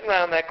 People are sitting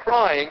around there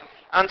crying.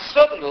 And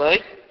suddenly,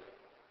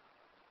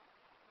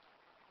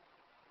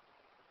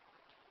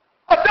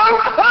 I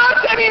don't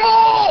hurt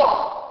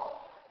anymore!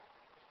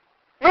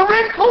 The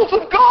wrinkles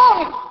have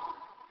gone!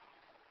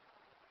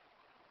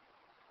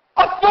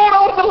 I thought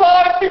I was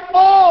alive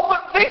before,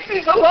 but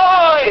this is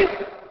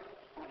alive!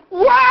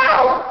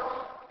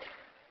 Wow!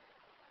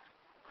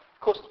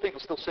 Of course, the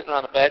people still sitting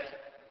around the bed,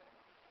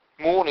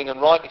 mourning,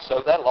 and rightly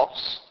so, their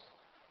loss,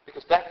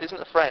 because death isn't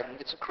a friend,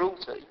 it's a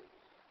cruelty,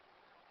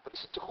 but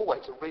it's a doorway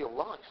to real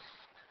life.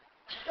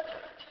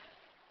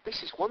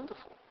 This is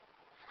wonderful.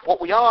 What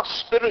we are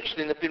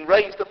spiritually and have been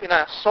raised up in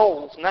our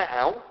souls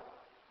now,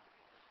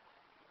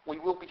 we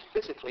will be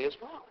physically as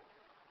well.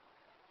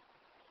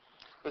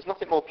 There's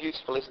nothing more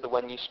beautiful, is there,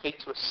 when you speak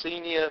to a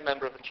senior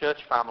member of the church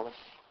family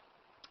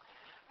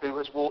who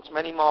has walked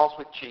many miles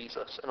with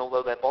Jesus, and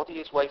although their body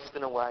is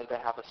wasting away, they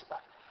have a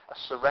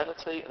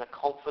serenity and a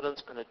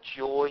confidence and a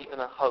joy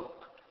and a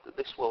hope that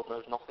this world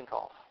knows nothing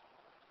of.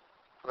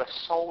 For their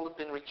soul has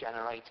been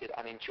regenerated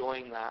and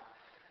enjoying that,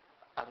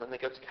 and then they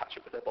go to catch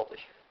up with their body.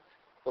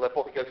 Well, their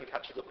body goes and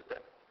catches up with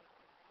them.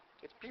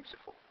 It's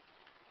beautiful.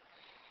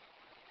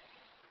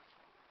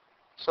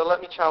 So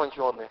let me challenge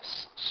you on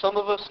this. Some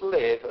of us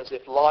live as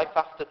if life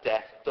after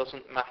death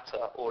doesn't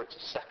matter or it's a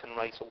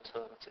second-rate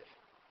alternative.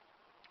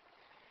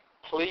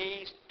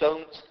 Please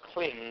don't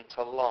cling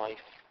to life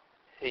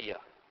here.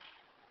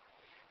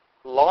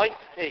 Life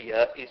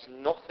here is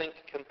nothing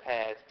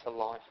compared to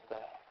life there.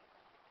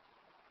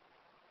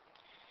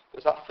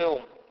 There's that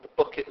film, The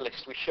Bucket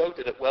List. We showed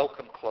it at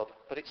Welcome Club,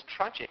 but it's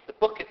tragic. The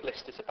bucket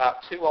list is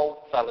about two old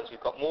fellas who've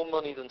got more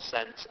money than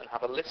sense and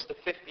have a list of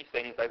 50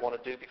 things they want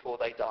to do before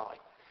they die.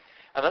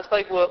 And as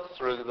they work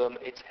through them,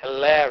 it's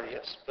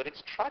hilarious, but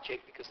it's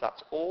tragic because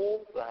that's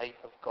all they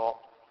have got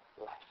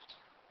left.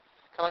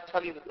 Can I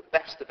tell you that the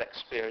best of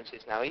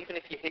experiences now, even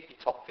if you hit your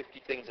top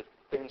 50 things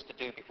to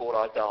do before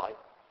I die,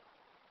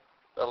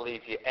 they'll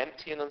leave you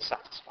empty and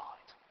unsatisfied.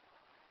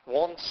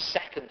 1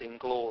 second in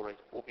glory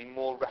will be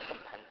more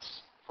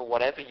recompense for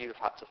whatever you've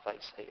had to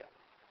face here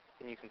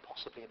than you can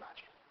possibly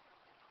imagine.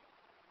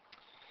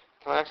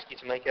 Can I ask you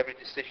to make every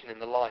decision in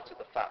the light of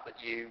the fact that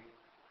you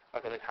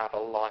are going to have a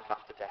life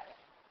after death?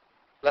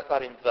 Let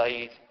that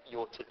invade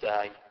your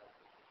today.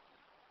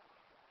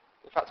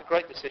 In fact, a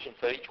great decision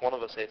for each one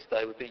of us here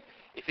today would be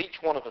if each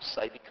one of us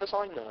say, because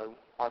I know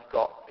I've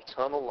got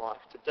eternal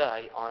life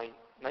today, I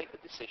make the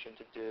decision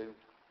to do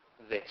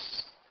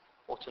this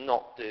or to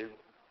not do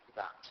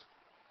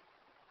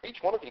that.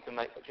 Each one of you can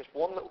make just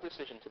one little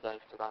decision today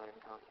to that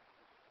end, can't you?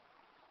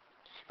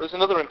 There's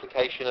another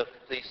implication of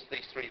these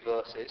 3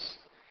 verses.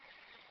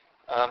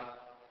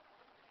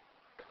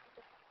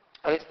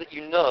 And it's that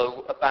you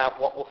know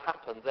about what will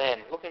happen then.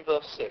 Look in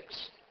verse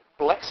 6.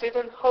 Blessed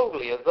and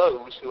holy are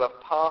those who have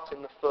part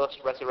in the first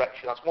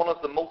resurrection. That's one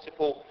of the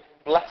multiple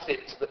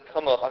blesseds that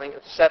come up. I think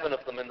there's 7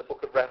 of them in the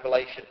book of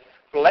Revelation.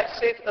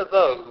 Blessed are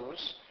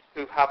those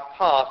who have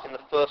part in the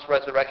first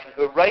resurrection,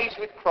 who are raised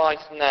with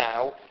Christ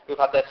now, who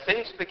have had their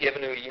sins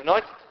forgiven, who are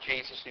united to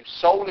Jesus, whose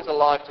soul is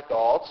alive to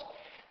God.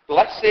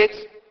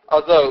 Blessed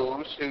are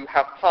those who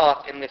have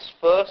part in this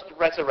first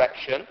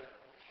resurrection.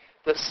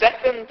 The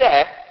second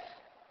death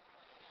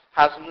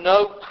has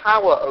no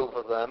power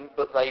over them,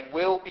 but they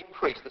will be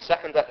priests.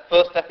 The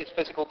first death is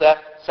physical death,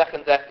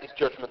 second death is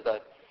judgment day.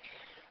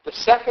 The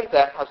second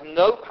death has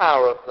no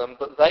power of them,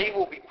 but they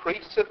will be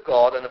priests of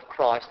God and of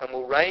Christ and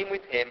will reign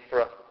with him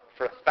for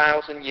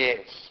 1,000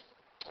 years.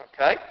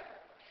 Okay?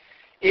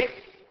 If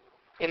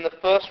in the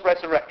first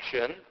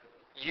resurrection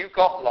you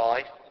got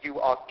life,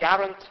 you are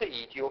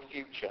guaranteed your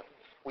future.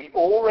 We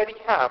already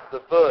have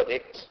the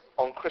verdict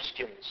on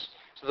Christians.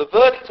 So the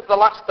verdict of the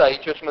last day,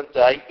 Judgment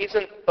Day,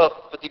 isn't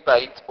up for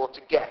debate or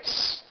to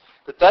guess.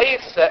 The day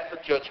is set for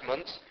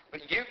judgment,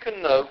 but you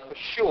can know for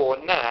sure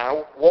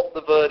now what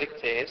the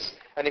verdict is,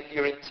 and if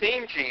you're in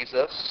Team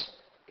Jesus,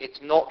 it's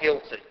not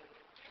guilty.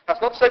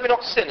 That's not to say we're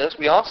not sinners.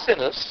 We are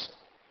sinners,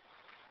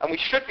 and we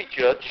should be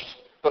judged,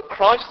 but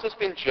Christ has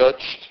been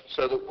judged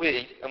so that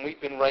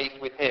we've been raised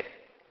with him.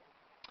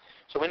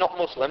 So we're not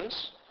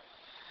Muslims.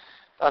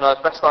 And as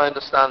best I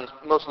understand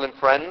Muslim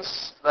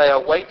friends, they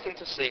are waiting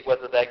to see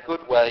whether their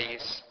good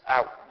ways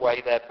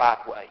outweigh their bad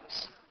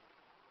ways.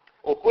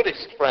 Or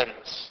Buddhist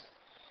friends,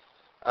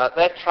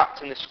 they're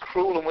trapped in this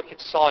cruel and wicked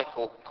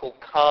cycle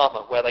called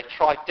karma, where they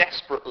try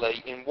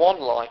desperately in one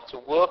life to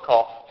work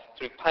off,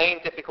 through pain,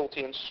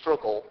 difficulty and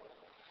struggle,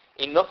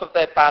 enough of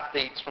their bad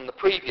deeds from the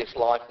previous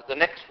life that the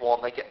next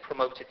one they get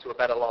promoted to a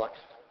better life.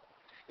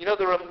 You know,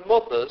 there are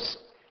mothers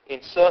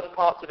in certain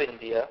parts of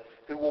India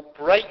who will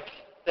break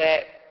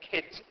their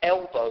kids'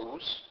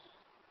 elbows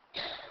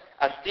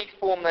and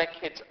deform their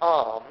kids'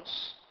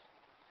 arms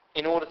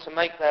in order to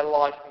make their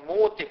life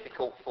more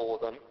difficult for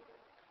them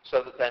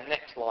so that their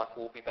next life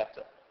will be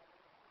better.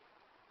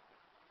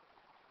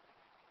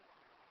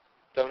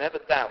 Don't ever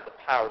doubt the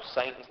power of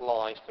Satan's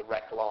lies to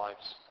wreck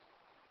lives.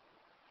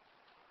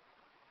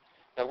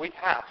 Now we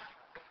have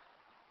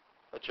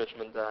a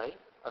judgment day,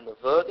 and the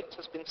verdict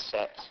has been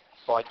set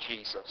by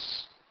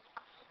Jesus.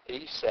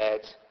 He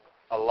said,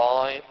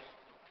 alive,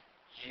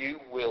 you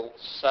will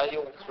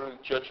sail through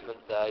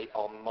Judgment Day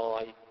on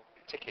my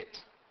ticket.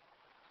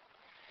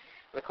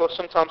 And of course,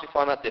 sometimes we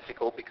find that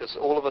difficult because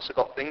all of us have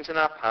got things in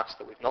our past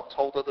that we've not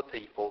told other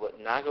people that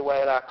nag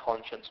away at our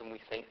conscience, and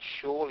we think,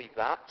 surely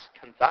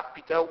can that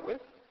be dealt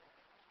with?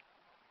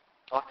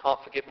 I can't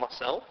forgive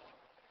myself.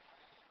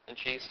 And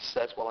Jesus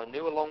says, well, I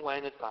knew a long way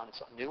in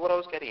advance. I knew what I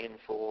was getting in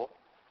for.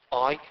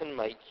 I can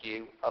make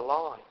you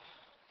alive.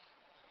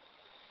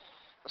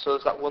 So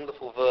there's that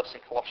wonderful verse in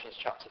Colossians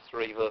chapter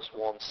 3, verse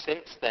 1.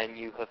 Since then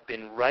you have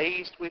been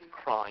raised with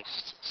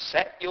Christ.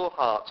 Set your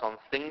hearts on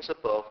things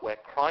above, where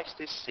Christ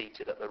is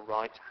seated at the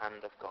right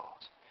hand of God.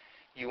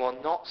 You are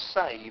not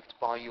saved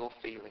by your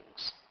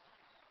feelings.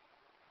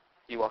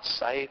 You are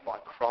saved by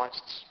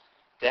Christ's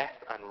death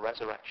and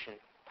resurrection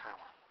power.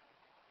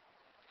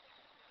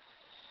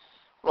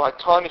 Right,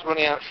 time is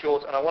running out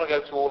short, and I want to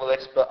go to all of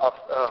this, but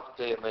oh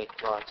dear me.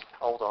 Right,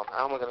 hold on.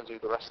 How am I going to do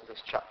the rest of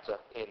this chapter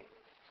in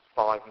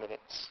 5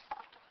 minutes?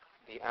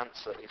 The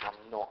answer is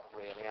I'm not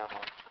really, am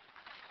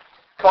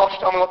I? Kosh,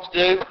 tell me what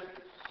to do.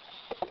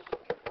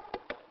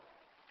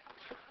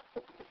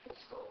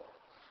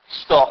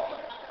 Stop.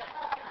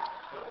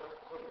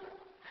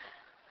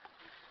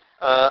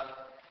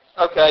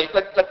 Okay,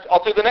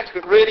 I'll do the next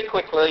bit really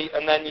quickly,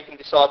 and then you can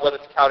decide whether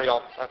to carry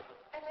on.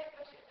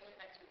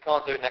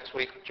 Can't do it next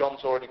week.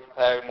 John's already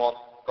preparing one.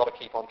 Got to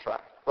keep on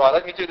track. Right,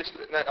 let me do this.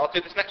 I'll do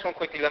this next one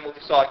quickly, then we'll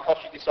decide. Kosh,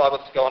 you decide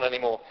whether to go on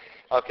anymore.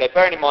 Okay,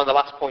 bearing in mind the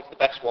last point's the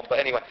best one, but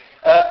anyway.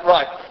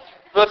 Right,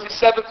 verses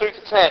 7 through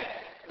to 10.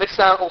 This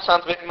all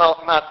sounds a bit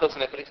mad,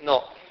 doesn't it? But it's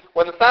not.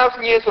 When the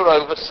 1,000 years are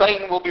over,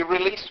 Satan will be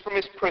released from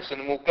his prison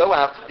and will go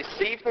out to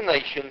deceive the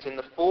nations in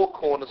the 4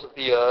 corners of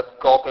the earth,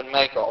 Gog and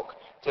Magog,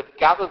 to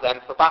gather them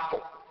for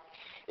battle.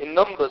 In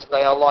numbers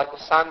they are like the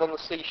sand on the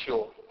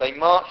seashore. They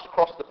marched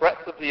across the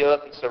breadth of the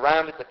earth and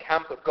surrounded the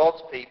camp of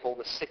God's people,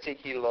 the city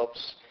he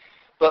loves.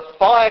 But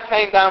fire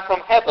came down from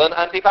heaven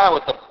and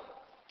devoured them.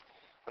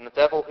 And the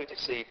devil who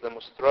deceived them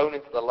was thrown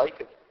into the lake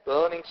of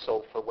burning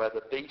sulfur where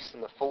the beast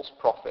and the false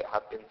prophet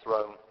had been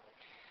thrown.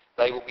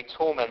 They will be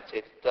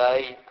tormented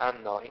day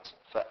and night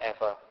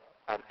forever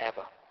and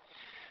ever.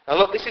 Now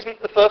look, this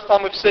isn't the first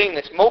time we've seen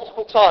this.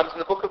 Multiple times in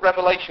the book of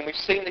Revelation we've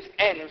seen this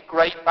end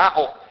great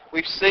battle.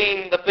 We've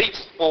seen the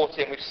beast brought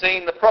in. We've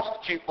seen the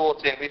prostitute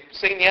brought in. We've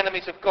seen the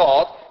enemies of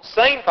God.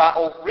 Same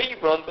battle,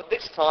 rerun, but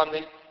this time,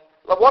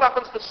 what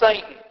happens to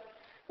Satan?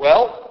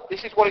 Well,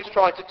 this is what he's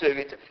trying to do.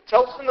 It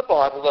tells us in the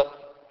Bible that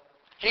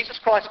Jesus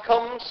Christ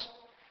comes,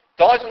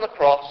 dies on the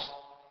cross,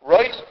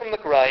 rises from the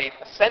grave,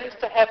 ascends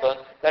to heaven.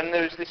 Then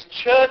there's this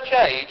church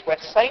age where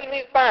Satan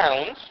is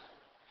bound,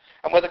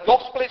 and where the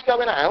gospel is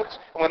going out,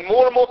 and when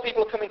more and more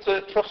people are coming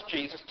to trust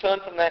Jesus, turn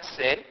from their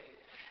sin.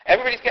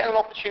 Everybody's getting an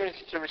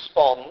opportunity to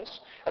respond.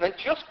 And then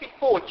just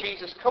before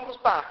Jesus comes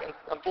back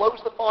and blows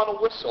the final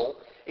whistle,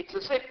 it's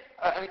as if,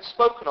 and it's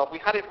spoken of, we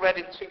had it read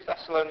in 2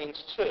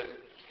 Thessalonians 2,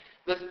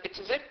 it's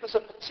as if there's a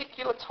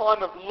particular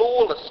time of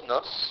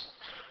lawlessness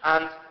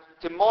and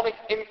demonic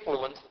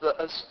influence that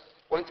has,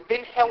 well, it's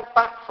been held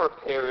back for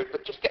a period,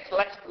 but just gets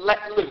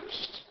let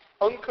loose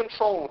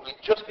uncontrollably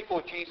just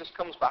before Jesus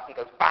comes back and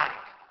goes bang.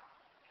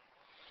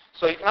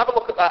 So you can have a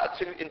look at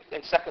that in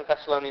 2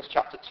 Thessalonians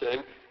chapter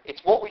 2.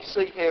 It's what we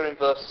see here in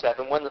verse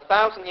 7. When the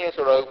 1,000 years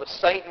are over,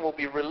 Satan will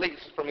be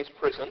released from his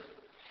prison.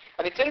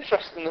 And it's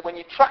interesting that when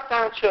you track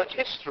down church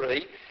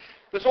history,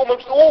 there's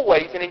almost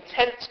always an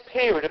intense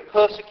period of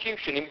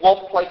persecution in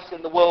one place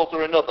in the world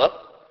or another.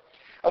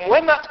 And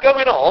when that's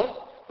going on,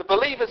 the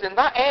believers in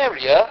that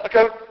area are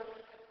going,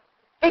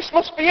 this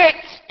must be it.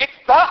 It's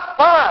that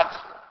bad.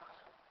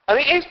 And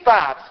it is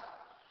bad.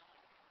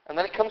 And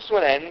then it comes to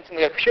an end, and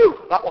they go, phew,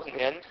 that wasn't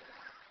the end.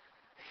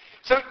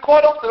 So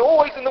quite often,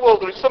 always in the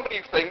world, there is somebody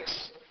who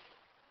thinks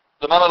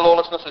the man of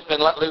lawlessness has been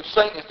let loose,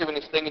 Satan is doing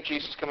his thing, and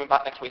Jesus is coming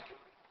back next week.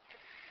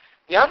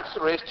 The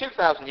answer is,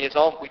 2,000 years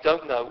on, we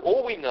don't know.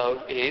 All we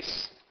know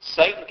is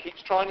Satan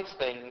keeps trying his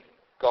thing,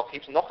 God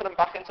keeps knocking them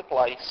back into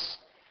place,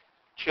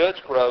 church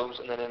grows,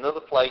 and then in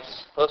another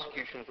place,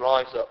 persecutions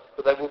rise up.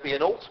 But there will be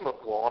an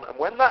ultimate one, and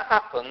when that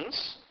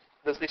happens,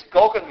 there's this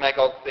Gog and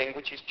Magog thing,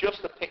 which is just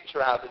a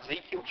picture out of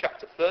Ezekiel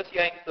chapter 38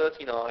 and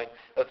 39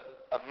 of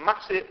a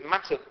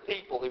massive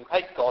people who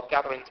hate God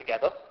gathering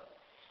together,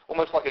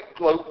 almost like a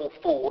global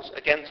force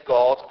against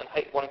God and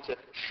wanting to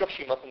shush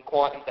him up and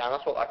quiet him down.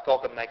 That's what that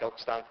Gog and Magog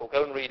stand for.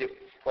 Go and read it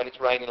when it's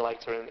raining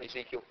later in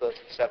Ezekiel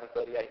 37,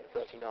 38 and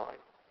 39.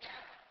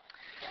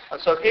 And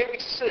so here we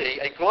see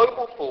a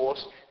global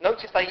force.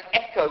 Notice they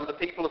echo the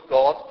people of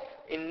God.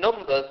 In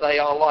number, they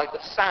are like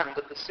the sand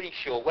at the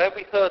seashore. Where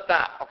we heard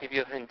that, I'll give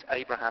you a hint,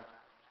 Abraham.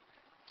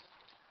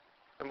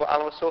 And what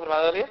Alan was talking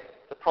about earlier?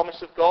 The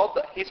promise of God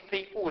that his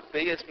people would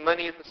be as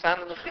many as the sand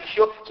on the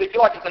seashore. So if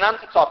you like, it's an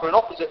antitype or an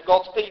opposite of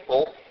God's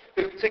people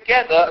who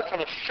together are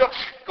trying to shush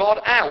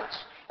God out.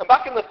 And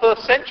back in the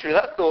first century,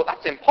 that thought,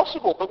 that's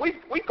impossible. But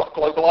we've got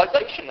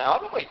globalization now,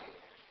 haven't we?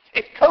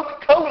 If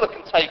Coca-Cola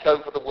can take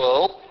over the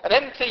world, and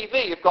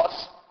MTV have got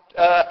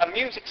a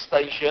music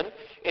station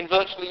in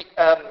virtually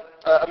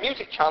a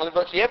music channel in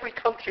virtually every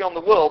country on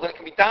the world, and it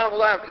can be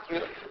downloaded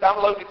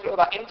through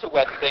that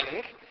interweb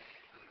thing.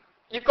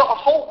 You've got a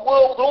whole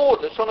world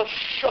order trying to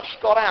shush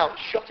God out,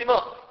 shut him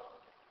up.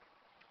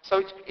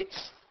 So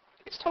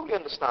it's totally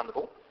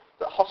understandable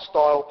that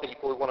hostile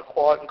people who want to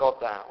quieten God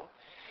down.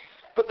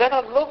 But then I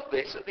love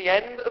this at the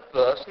end of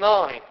verse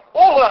 9.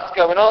 All of that's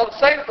going on.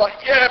 Satan's like,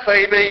 yeah,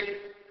 baby.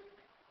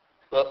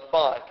 But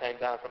fire came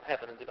down from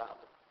heaven and devoured them.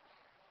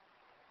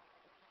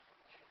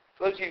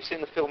 For those of you who've seen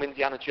the film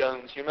Indiana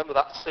Jones, you remember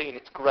that scene,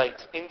 it's great.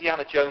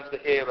 Indiana Jones, the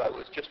hero,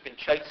 has just been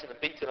chasing and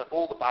beating up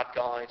all the bad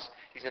guys.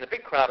 He's in a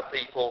big crowd of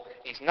people.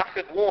 He's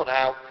knackered, worn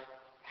out,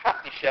 hat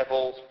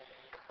dishevelled.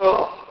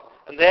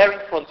 And there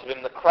in front of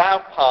him, the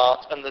crowd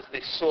part, and there's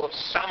this sort of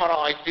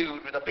samurai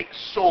dude with a big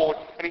sword,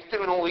 and he's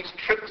doing all these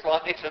tricks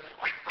like this, and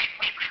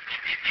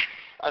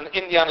And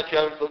Indiana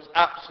Jones looks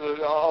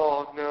absolutely,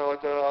 oh no,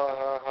 I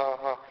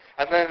don't.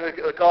 And then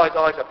the guy's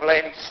eyes are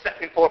blazing, he's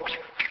stepping forward.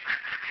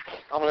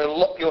 I'm going to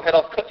lop your head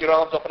off, cut your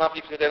arms off, and have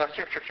you to do that.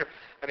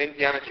 And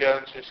Indiana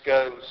Jones just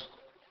goes.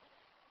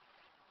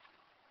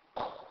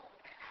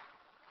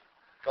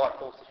 Guy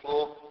falls to the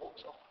floor,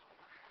 walks off.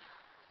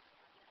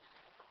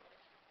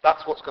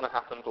 That's what's going to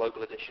happen,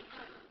 Global Edition.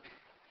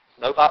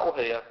 No battle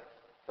here.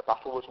 The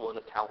battle was won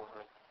at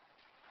Calvary.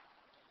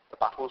 The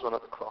battle was won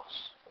at the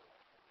cross.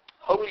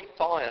 Holy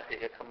fire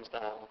here comes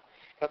down.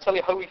 Can I tell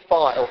you, holy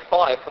fire, or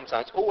fire comes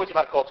down. It's always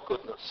about God's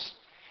goodness.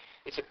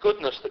 It's a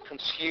goodness that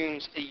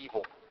consumes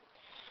evil.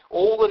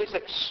 All that is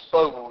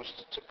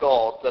exposed to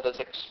God, that has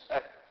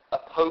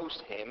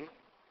opposed him,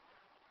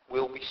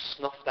 will be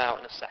snuffed out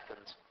in a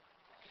second.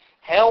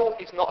 Hell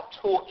is not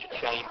a torture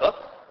chamber.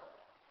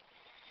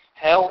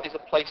 Hell is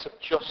a place of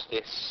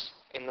justice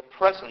in the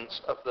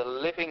presence of the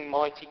living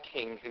mighty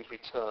King who's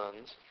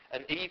returned,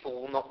 and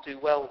evil will not do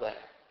well there.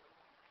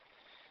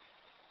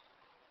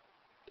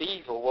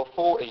 Evil, well,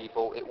 for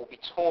evil, it will be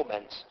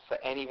torment for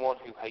anyone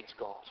who hates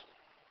God.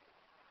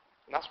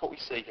 And that's what we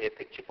see here,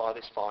 pictured by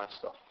this fire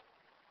stuff.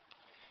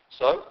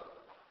 So,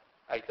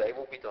 a day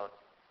will be done.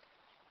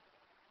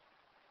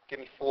 Give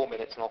me 4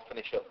 minutes and I'll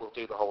finish up. We'll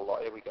do the whole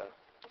lot. Here we go.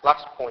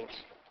 Last point.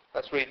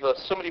 Let's read verse.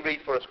 Somebody read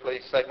for us,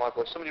 please. Save my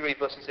voice. Somebody read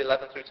verses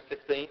 11 through to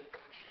 15.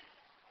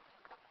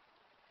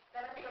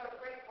 Then I saw a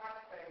great white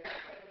throne,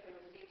 and who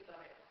was seated on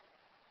it.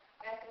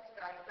 Earth and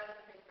sky fell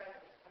from his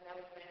presence, and there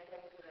was no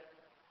place for them.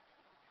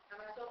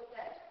 And I saw the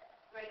dead,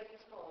 great and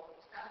small,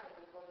 standing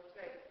before the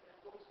throne, and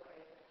books were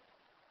opened.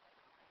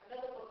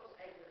 Another book was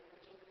opened,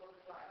 which is the book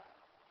of life.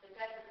 The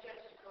dead were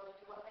judged according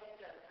to what they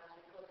had done, as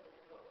recorded in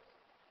the books.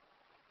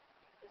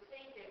 The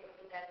sea did with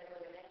the dead that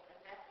were in it,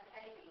 and death and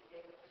Hades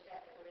did with the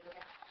dead that were in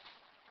it.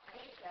 And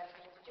each person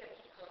was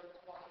judged according to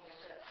what he had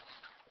done.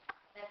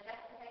 Then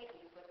death and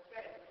Hades were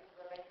thrown into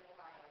the lake of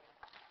fire.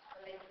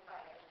 The lake of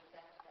fire is the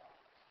death of death.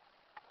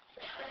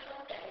 The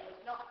second day was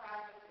not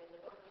found written in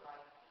the book of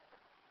life.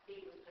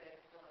 He was thrown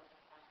into the lake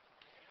of fire.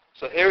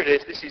 So here it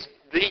is. This is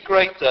the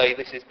great day.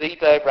 This is the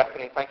day of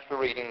reckoning. Thank you for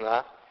reading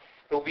that.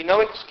 There will be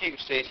no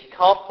excuses. You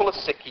can't pull a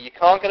sickie. You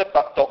can't get a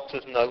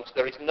doctor's note.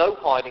 There is no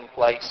hiding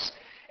place.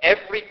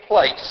 Every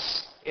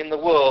place in the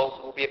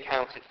world will be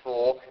accounted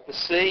for. The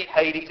sea,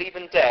 Hades,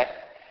 even death.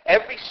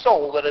 Every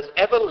soul that has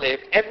ever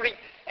lived, every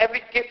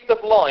gift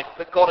of life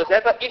that God has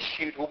ever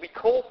issued will be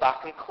called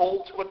back and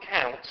called to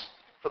account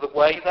for the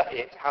way that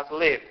it has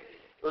lived.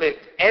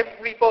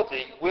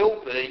 Everybody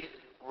will be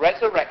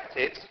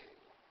resurrected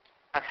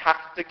and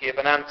have to give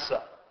an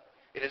answer.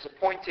 It is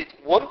appointed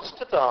once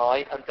to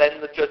die and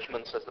then the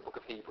judgment, says the book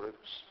of Hebrews.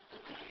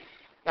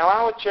 Now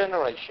our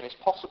generation is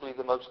possibly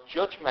the most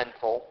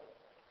judgmental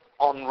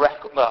on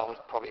record. Well,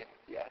 probably,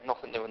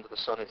 nothing new under the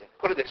sun, is it?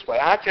 Put it this way,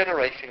 our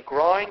generation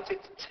grinds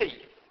its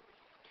teeth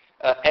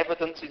at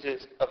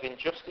evidences of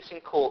injustice in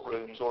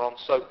courtrooms or on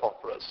soap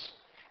operas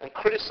and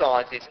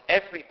criticises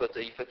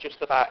everybody for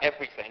just about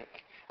everything.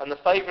 And the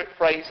favourite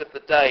phrase of the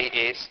day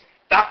is,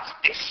 "That's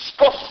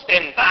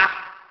disgusting,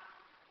 that!"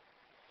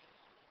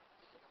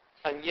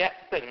 And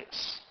yet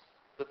thinks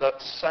that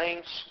that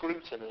same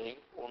scrutiny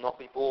will not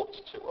be brought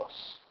to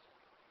us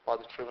by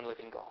the true and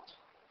living God.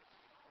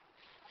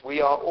 We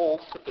are all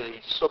to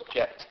be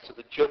subject to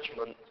the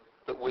judgment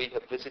that we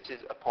have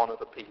visited upon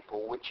other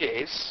people, which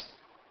is,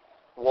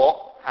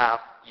 what have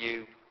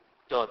you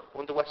done? I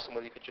wonder, Weston,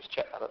 whether you could just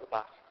check that at the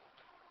back.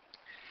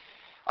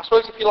 I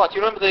suppose, if you like, do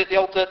you remember the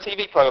old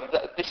TV programme,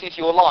 This Is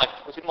Your Life?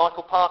 Was it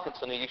Michael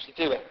Parkinson who used to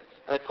do it?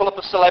 And they'd pull up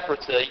a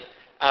celebrity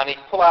and he'd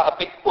pull out a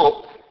big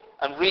book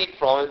and read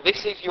from it,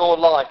 "This is your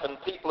life,"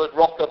 and people would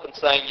rock up and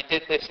saying, "You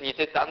did this and you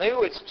did that," and they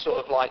always sort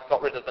of like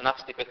got rid of the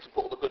nasty bits and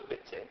put all the good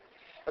bits in.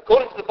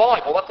 According to the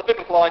Bible, that's a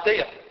biblical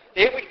idea.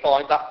 Here we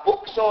find that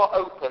books are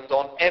opened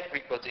on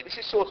everybody. This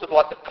is sort of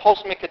like the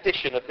cosmic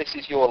edition of This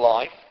Is Your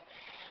Life.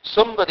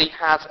 Somebody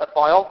has a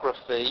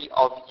biography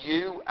of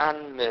you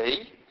and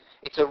me.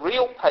 It's a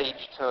real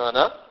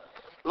page-turner.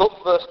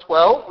 Look, verse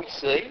 12, we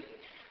see,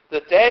 the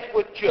dead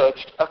were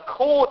judged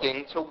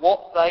according to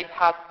what they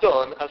had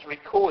done as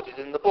recorded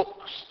in the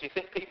books. Do you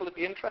think people would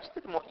be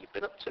interested in what you've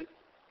been up to?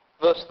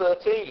 Verse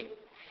 13,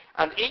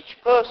 and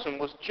each person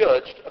was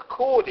judged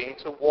according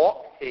to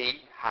what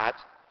he had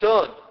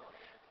done.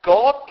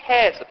 God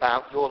cares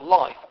about your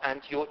life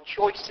and your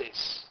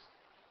choices.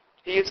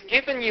 He has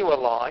given you a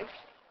life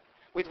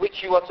with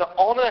which you are to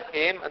honour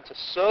him and to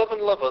serve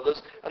and love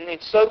others, and in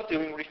so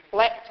doing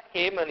reflect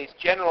him and his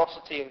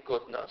generosity and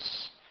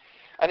goodness.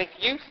 And if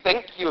you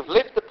think you have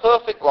lived the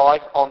perfect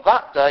life, on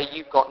that day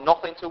you've got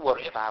nothing to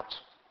worry about.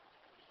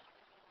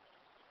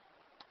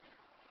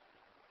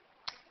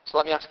 So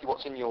let me ask you,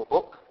 what's in your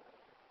book?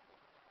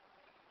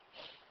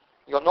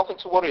 You've got nothing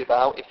to worry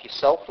about if you're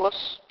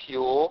selfless,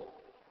 pure,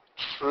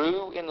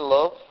 true in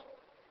love,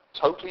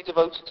 totally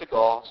devoted to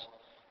God,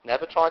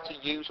 never try to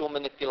use or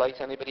manipulate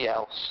anybody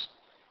else.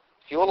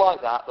 If you're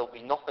like that, there'll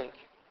be nothing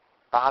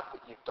bad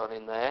that you've done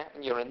in there,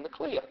 and you're in the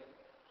clear.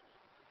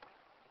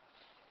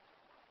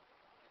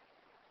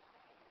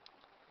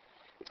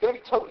 It's going to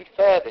be totally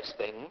fair, this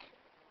thing.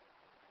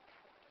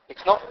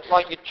 It's not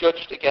like you're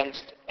judged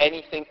against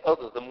anything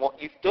other than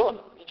what you've done.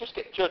 You just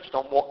get judged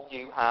on what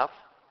you have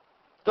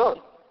done.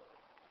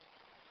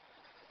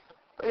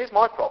 But here's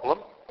my problem.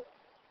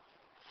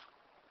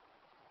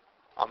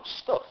 I'm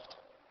stuffed.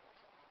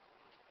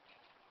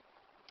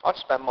 I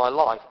spend my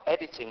life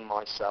editing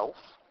myself.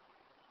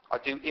 I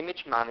do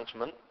image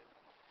management.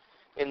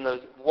 In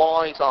the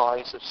wise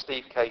eyes of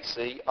Steve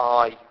Casey,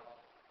 I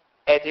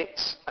edit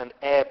and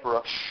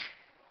airbrush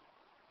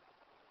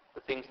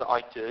the things that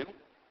I do.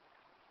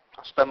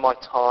 I spend my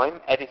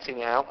time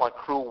editing out my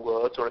cruel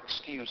words or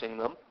excusing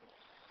them.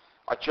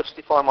 I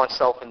justify my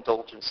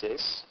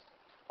self-indulgences.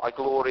 I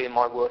glory in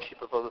my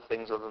worship of other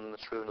things other than the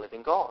true and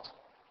living God.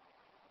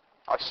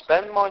 I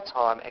spend my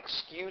time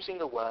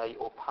excusing away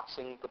or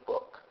passing the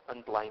buck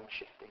and blame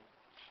shifting.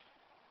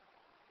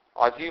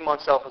 I view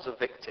myself as a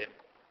victim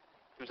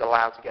who's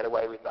allowed to get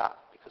away with that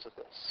because of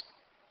this.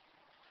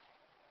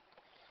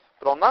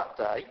 But on that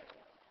day,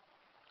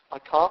 I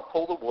can't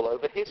pull the wool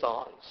over his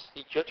eyes.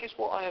 He judges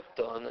what I have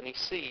done and he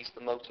sees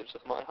the motives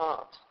of my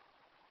heart.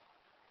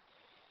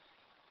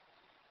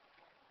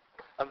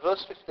 And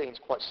verse 15 is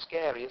quite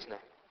scary, isn't it?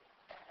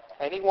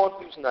 Anyone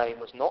whose name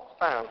was not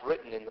found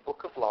written in the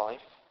book of life,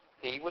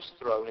 he was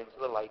thrown into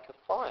the lake of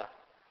fire.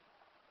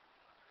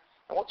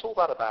 And what's all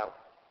that about?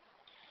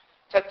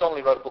 Ted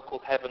Donnelly wrote a book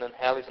called Heaven and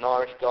Hell. He's an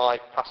Irish guy,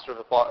 pastor of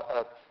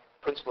a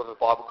principal of a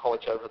Bible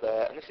college over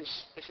there, and this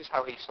is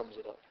how he sums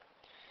it up.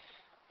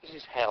 This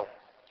is hell.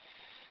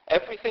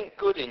 Everything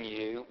good in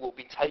you will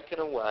be taken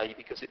away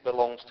because it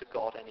belongs to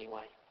God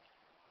anyway.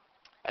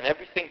 And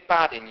everything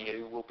bad in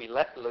you will be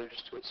let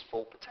loose to its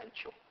full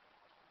potential.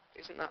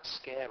 Isn't that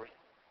scary?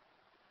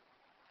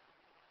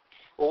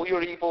 All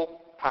your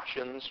evil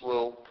passions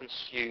will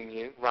consume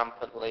you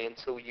rampantly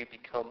until you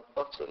become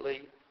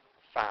utterly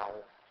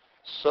foul.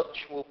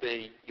 Such will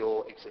be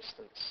your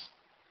existence.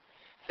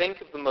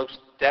 Think of the most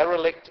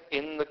derelict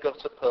in the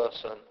gutter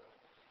person.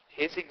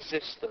 His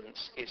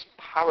existence is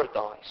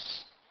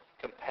paradise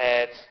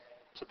compared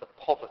to the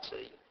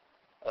poverty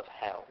of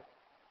hell.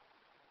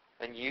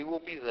 And you will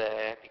be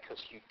there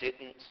because you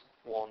didn't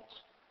want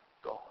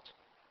God.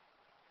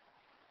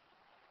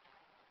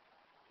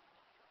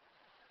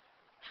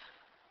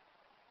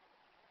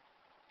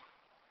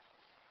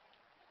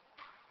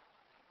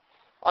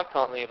 I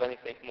can't think of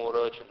anything more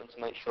urgent than to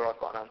make sure I've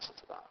got an answer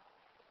to that.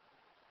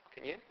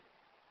 Can you?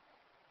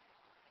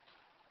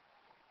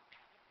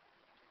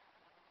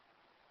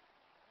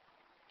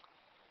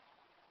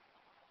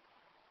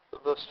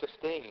 But verse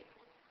 15,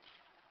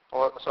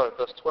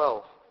 verse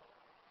 12,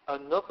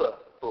 another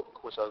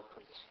book was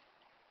opened,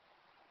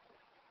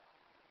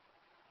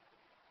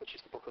 which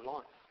is the book of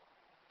life.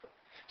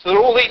 So there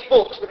are all these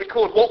books that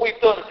record what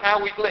we've done and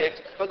how we've lived,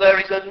 but there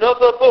is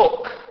another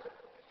book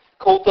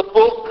called the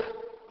book,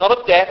 not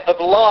of death, of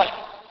life.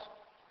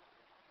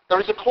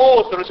 There is a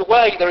clause, there is a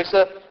way, there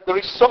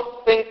is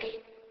something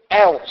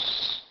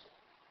else.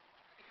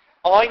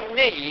 I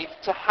need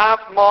to have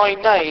my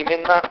name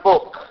in that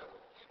book.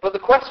 But the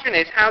question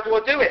is, how do I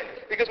do it?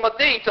 Because my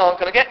deeds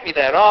aren't going to get me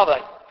there, are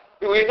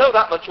they? We know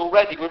that much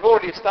already. We've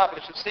already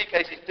established that Steve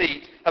Casey's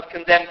deeds have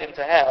condemned him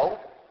to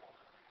hell.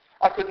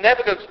 I could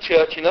never go to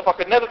church enough. I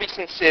could never be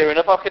sincere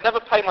enough. I could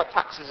never pay my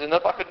taxes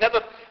enough. I could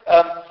never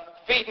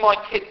feed my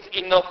kids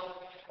enough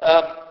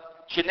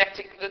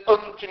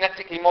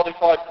ungenetically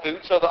modified food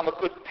so that I'm a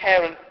good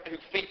parent who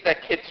feeds their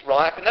kids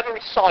right. I could never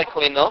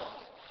recycle enough.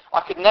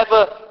 I could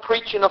never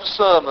preach enough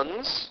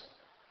sermons.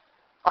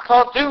 I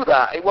can't do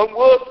that. It won't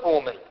work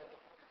for me.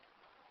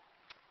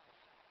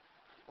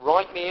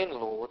 Write me in,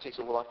 Lord, is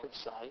all I can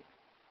say.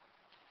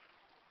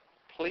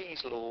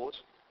 Please, Lord,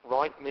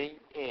 write me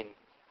in.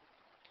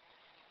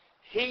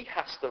 He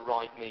has to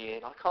write me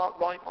in. I can't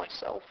write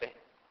myself in.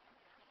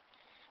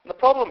 And the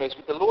problem is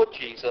with the Lord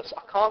Jesus,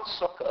 I can't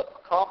suck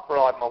up, I can't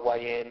bribe my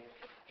way in.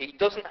 He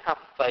doesn't have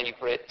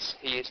favourites.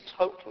 He is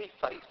totally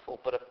faithful,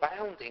 but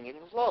abounding in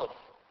love.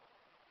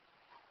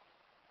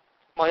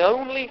 My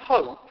only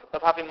hope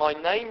of having my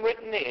name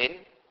written in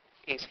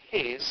is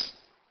his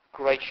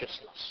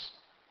graciousness.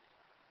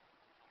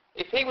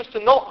 If he was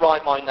to not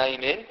write my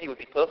name in, he would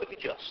be perfectly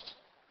just.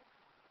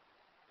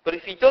 But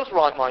if he does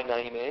write my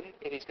name in,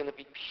 it is going to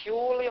be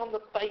purely on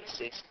the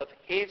basis of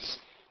his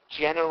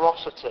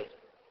generosity.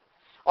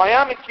 I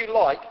am, if you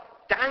like,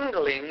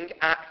 dangling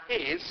at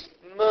his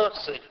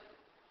mercy.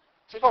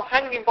 It's as if I'm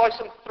hanging by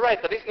some thread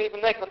that isn't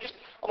even there.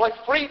 I'm like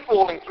free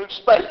falling through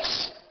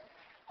space,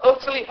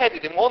 utterly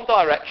headed in one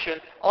direction.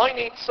 I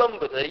need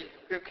somebody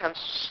who can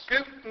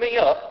scoop me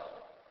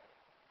up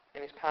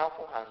in his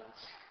powerful hands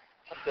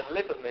and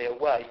deliver me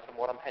away from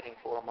what I'm heading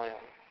for on my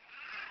own.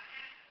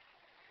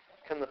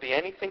 Can there be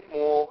anything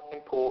more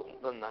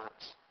important than that?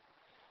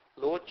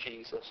 Lord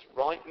Jesus,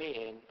 write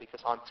me in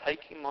because I'm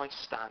taking my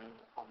stand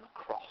on the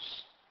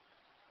cross.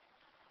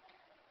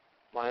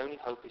 My only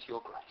hope is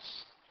your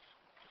grace.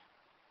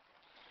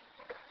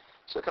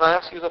 So can I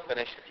ask you as I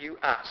finish, have you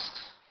asked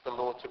the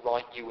Lord to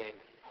write you in?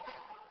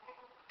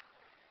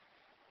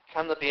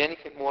 Can there be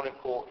anything more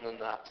important than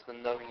that,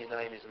 than knowing your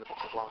name is in the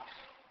book of life?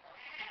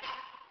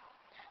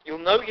 You'll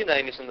know your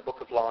name is in the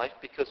book of life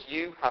because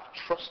you have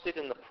trusted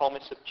in the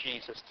promise of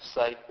Jesus to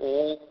save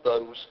all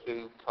those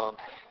who come.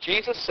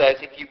 Jesus says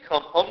if you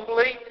come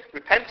humbly,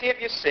 repenting of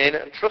your sin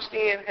and trusting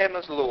in him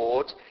as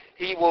Lord,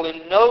 he will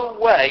in no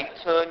way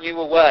turn you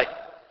away.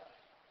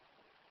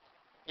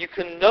 You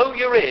can know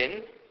you're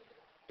in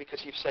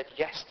because you've said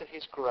yes to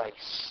his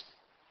grace.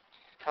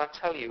 Can I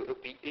tell you, it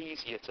would be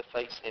easier to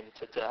face him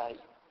today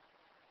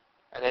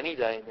and any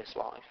day in this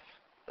life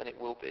than it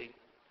will be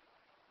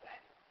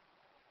then.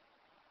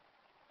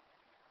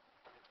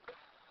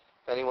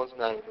 If anyone's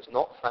name was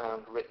not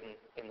found written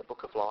in the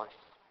book of life,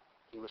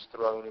 he was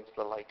thrown into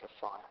the lake of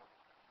fire.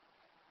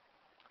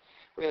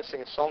 We're going to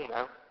sing a song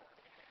now.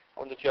 I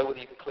wonder, Joe, whether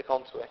you can click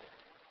onto it.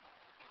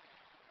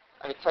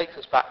 And it takes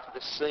us back to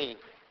this scene.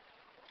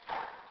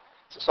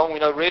 It's a song we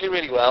know really,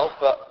 really well,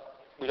 but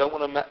we don't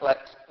want to let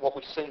what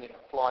we sing it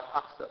fly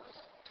past us.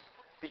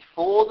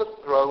 Before the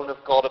throne of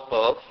God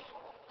above,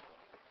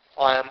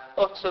 I am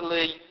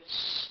utterly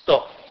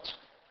stuffed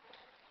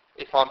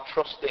if I'm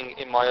trusting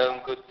in my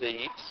own good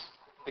deeds,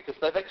 because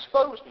they've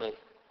exposed me.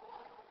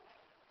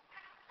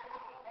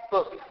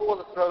 But before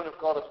the throne of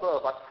God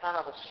above, I can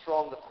have a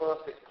strong, a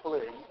perfect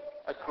plea,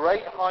 a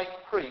great high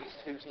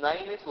priest whose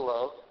name is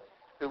love,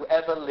 who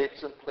ever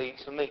lives and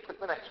pleads for me. Click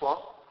the next one.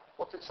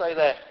 What's it say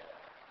there?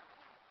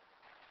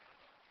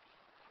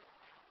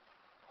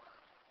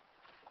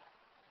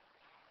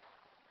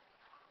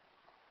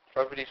 For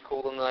everybody who's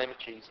called on the name of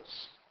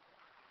Jesus,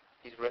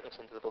 he's written us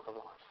into the book of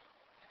life.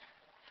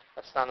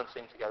 Let's stand and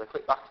sing together.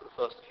 Click back to the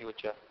first few with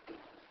Jeff.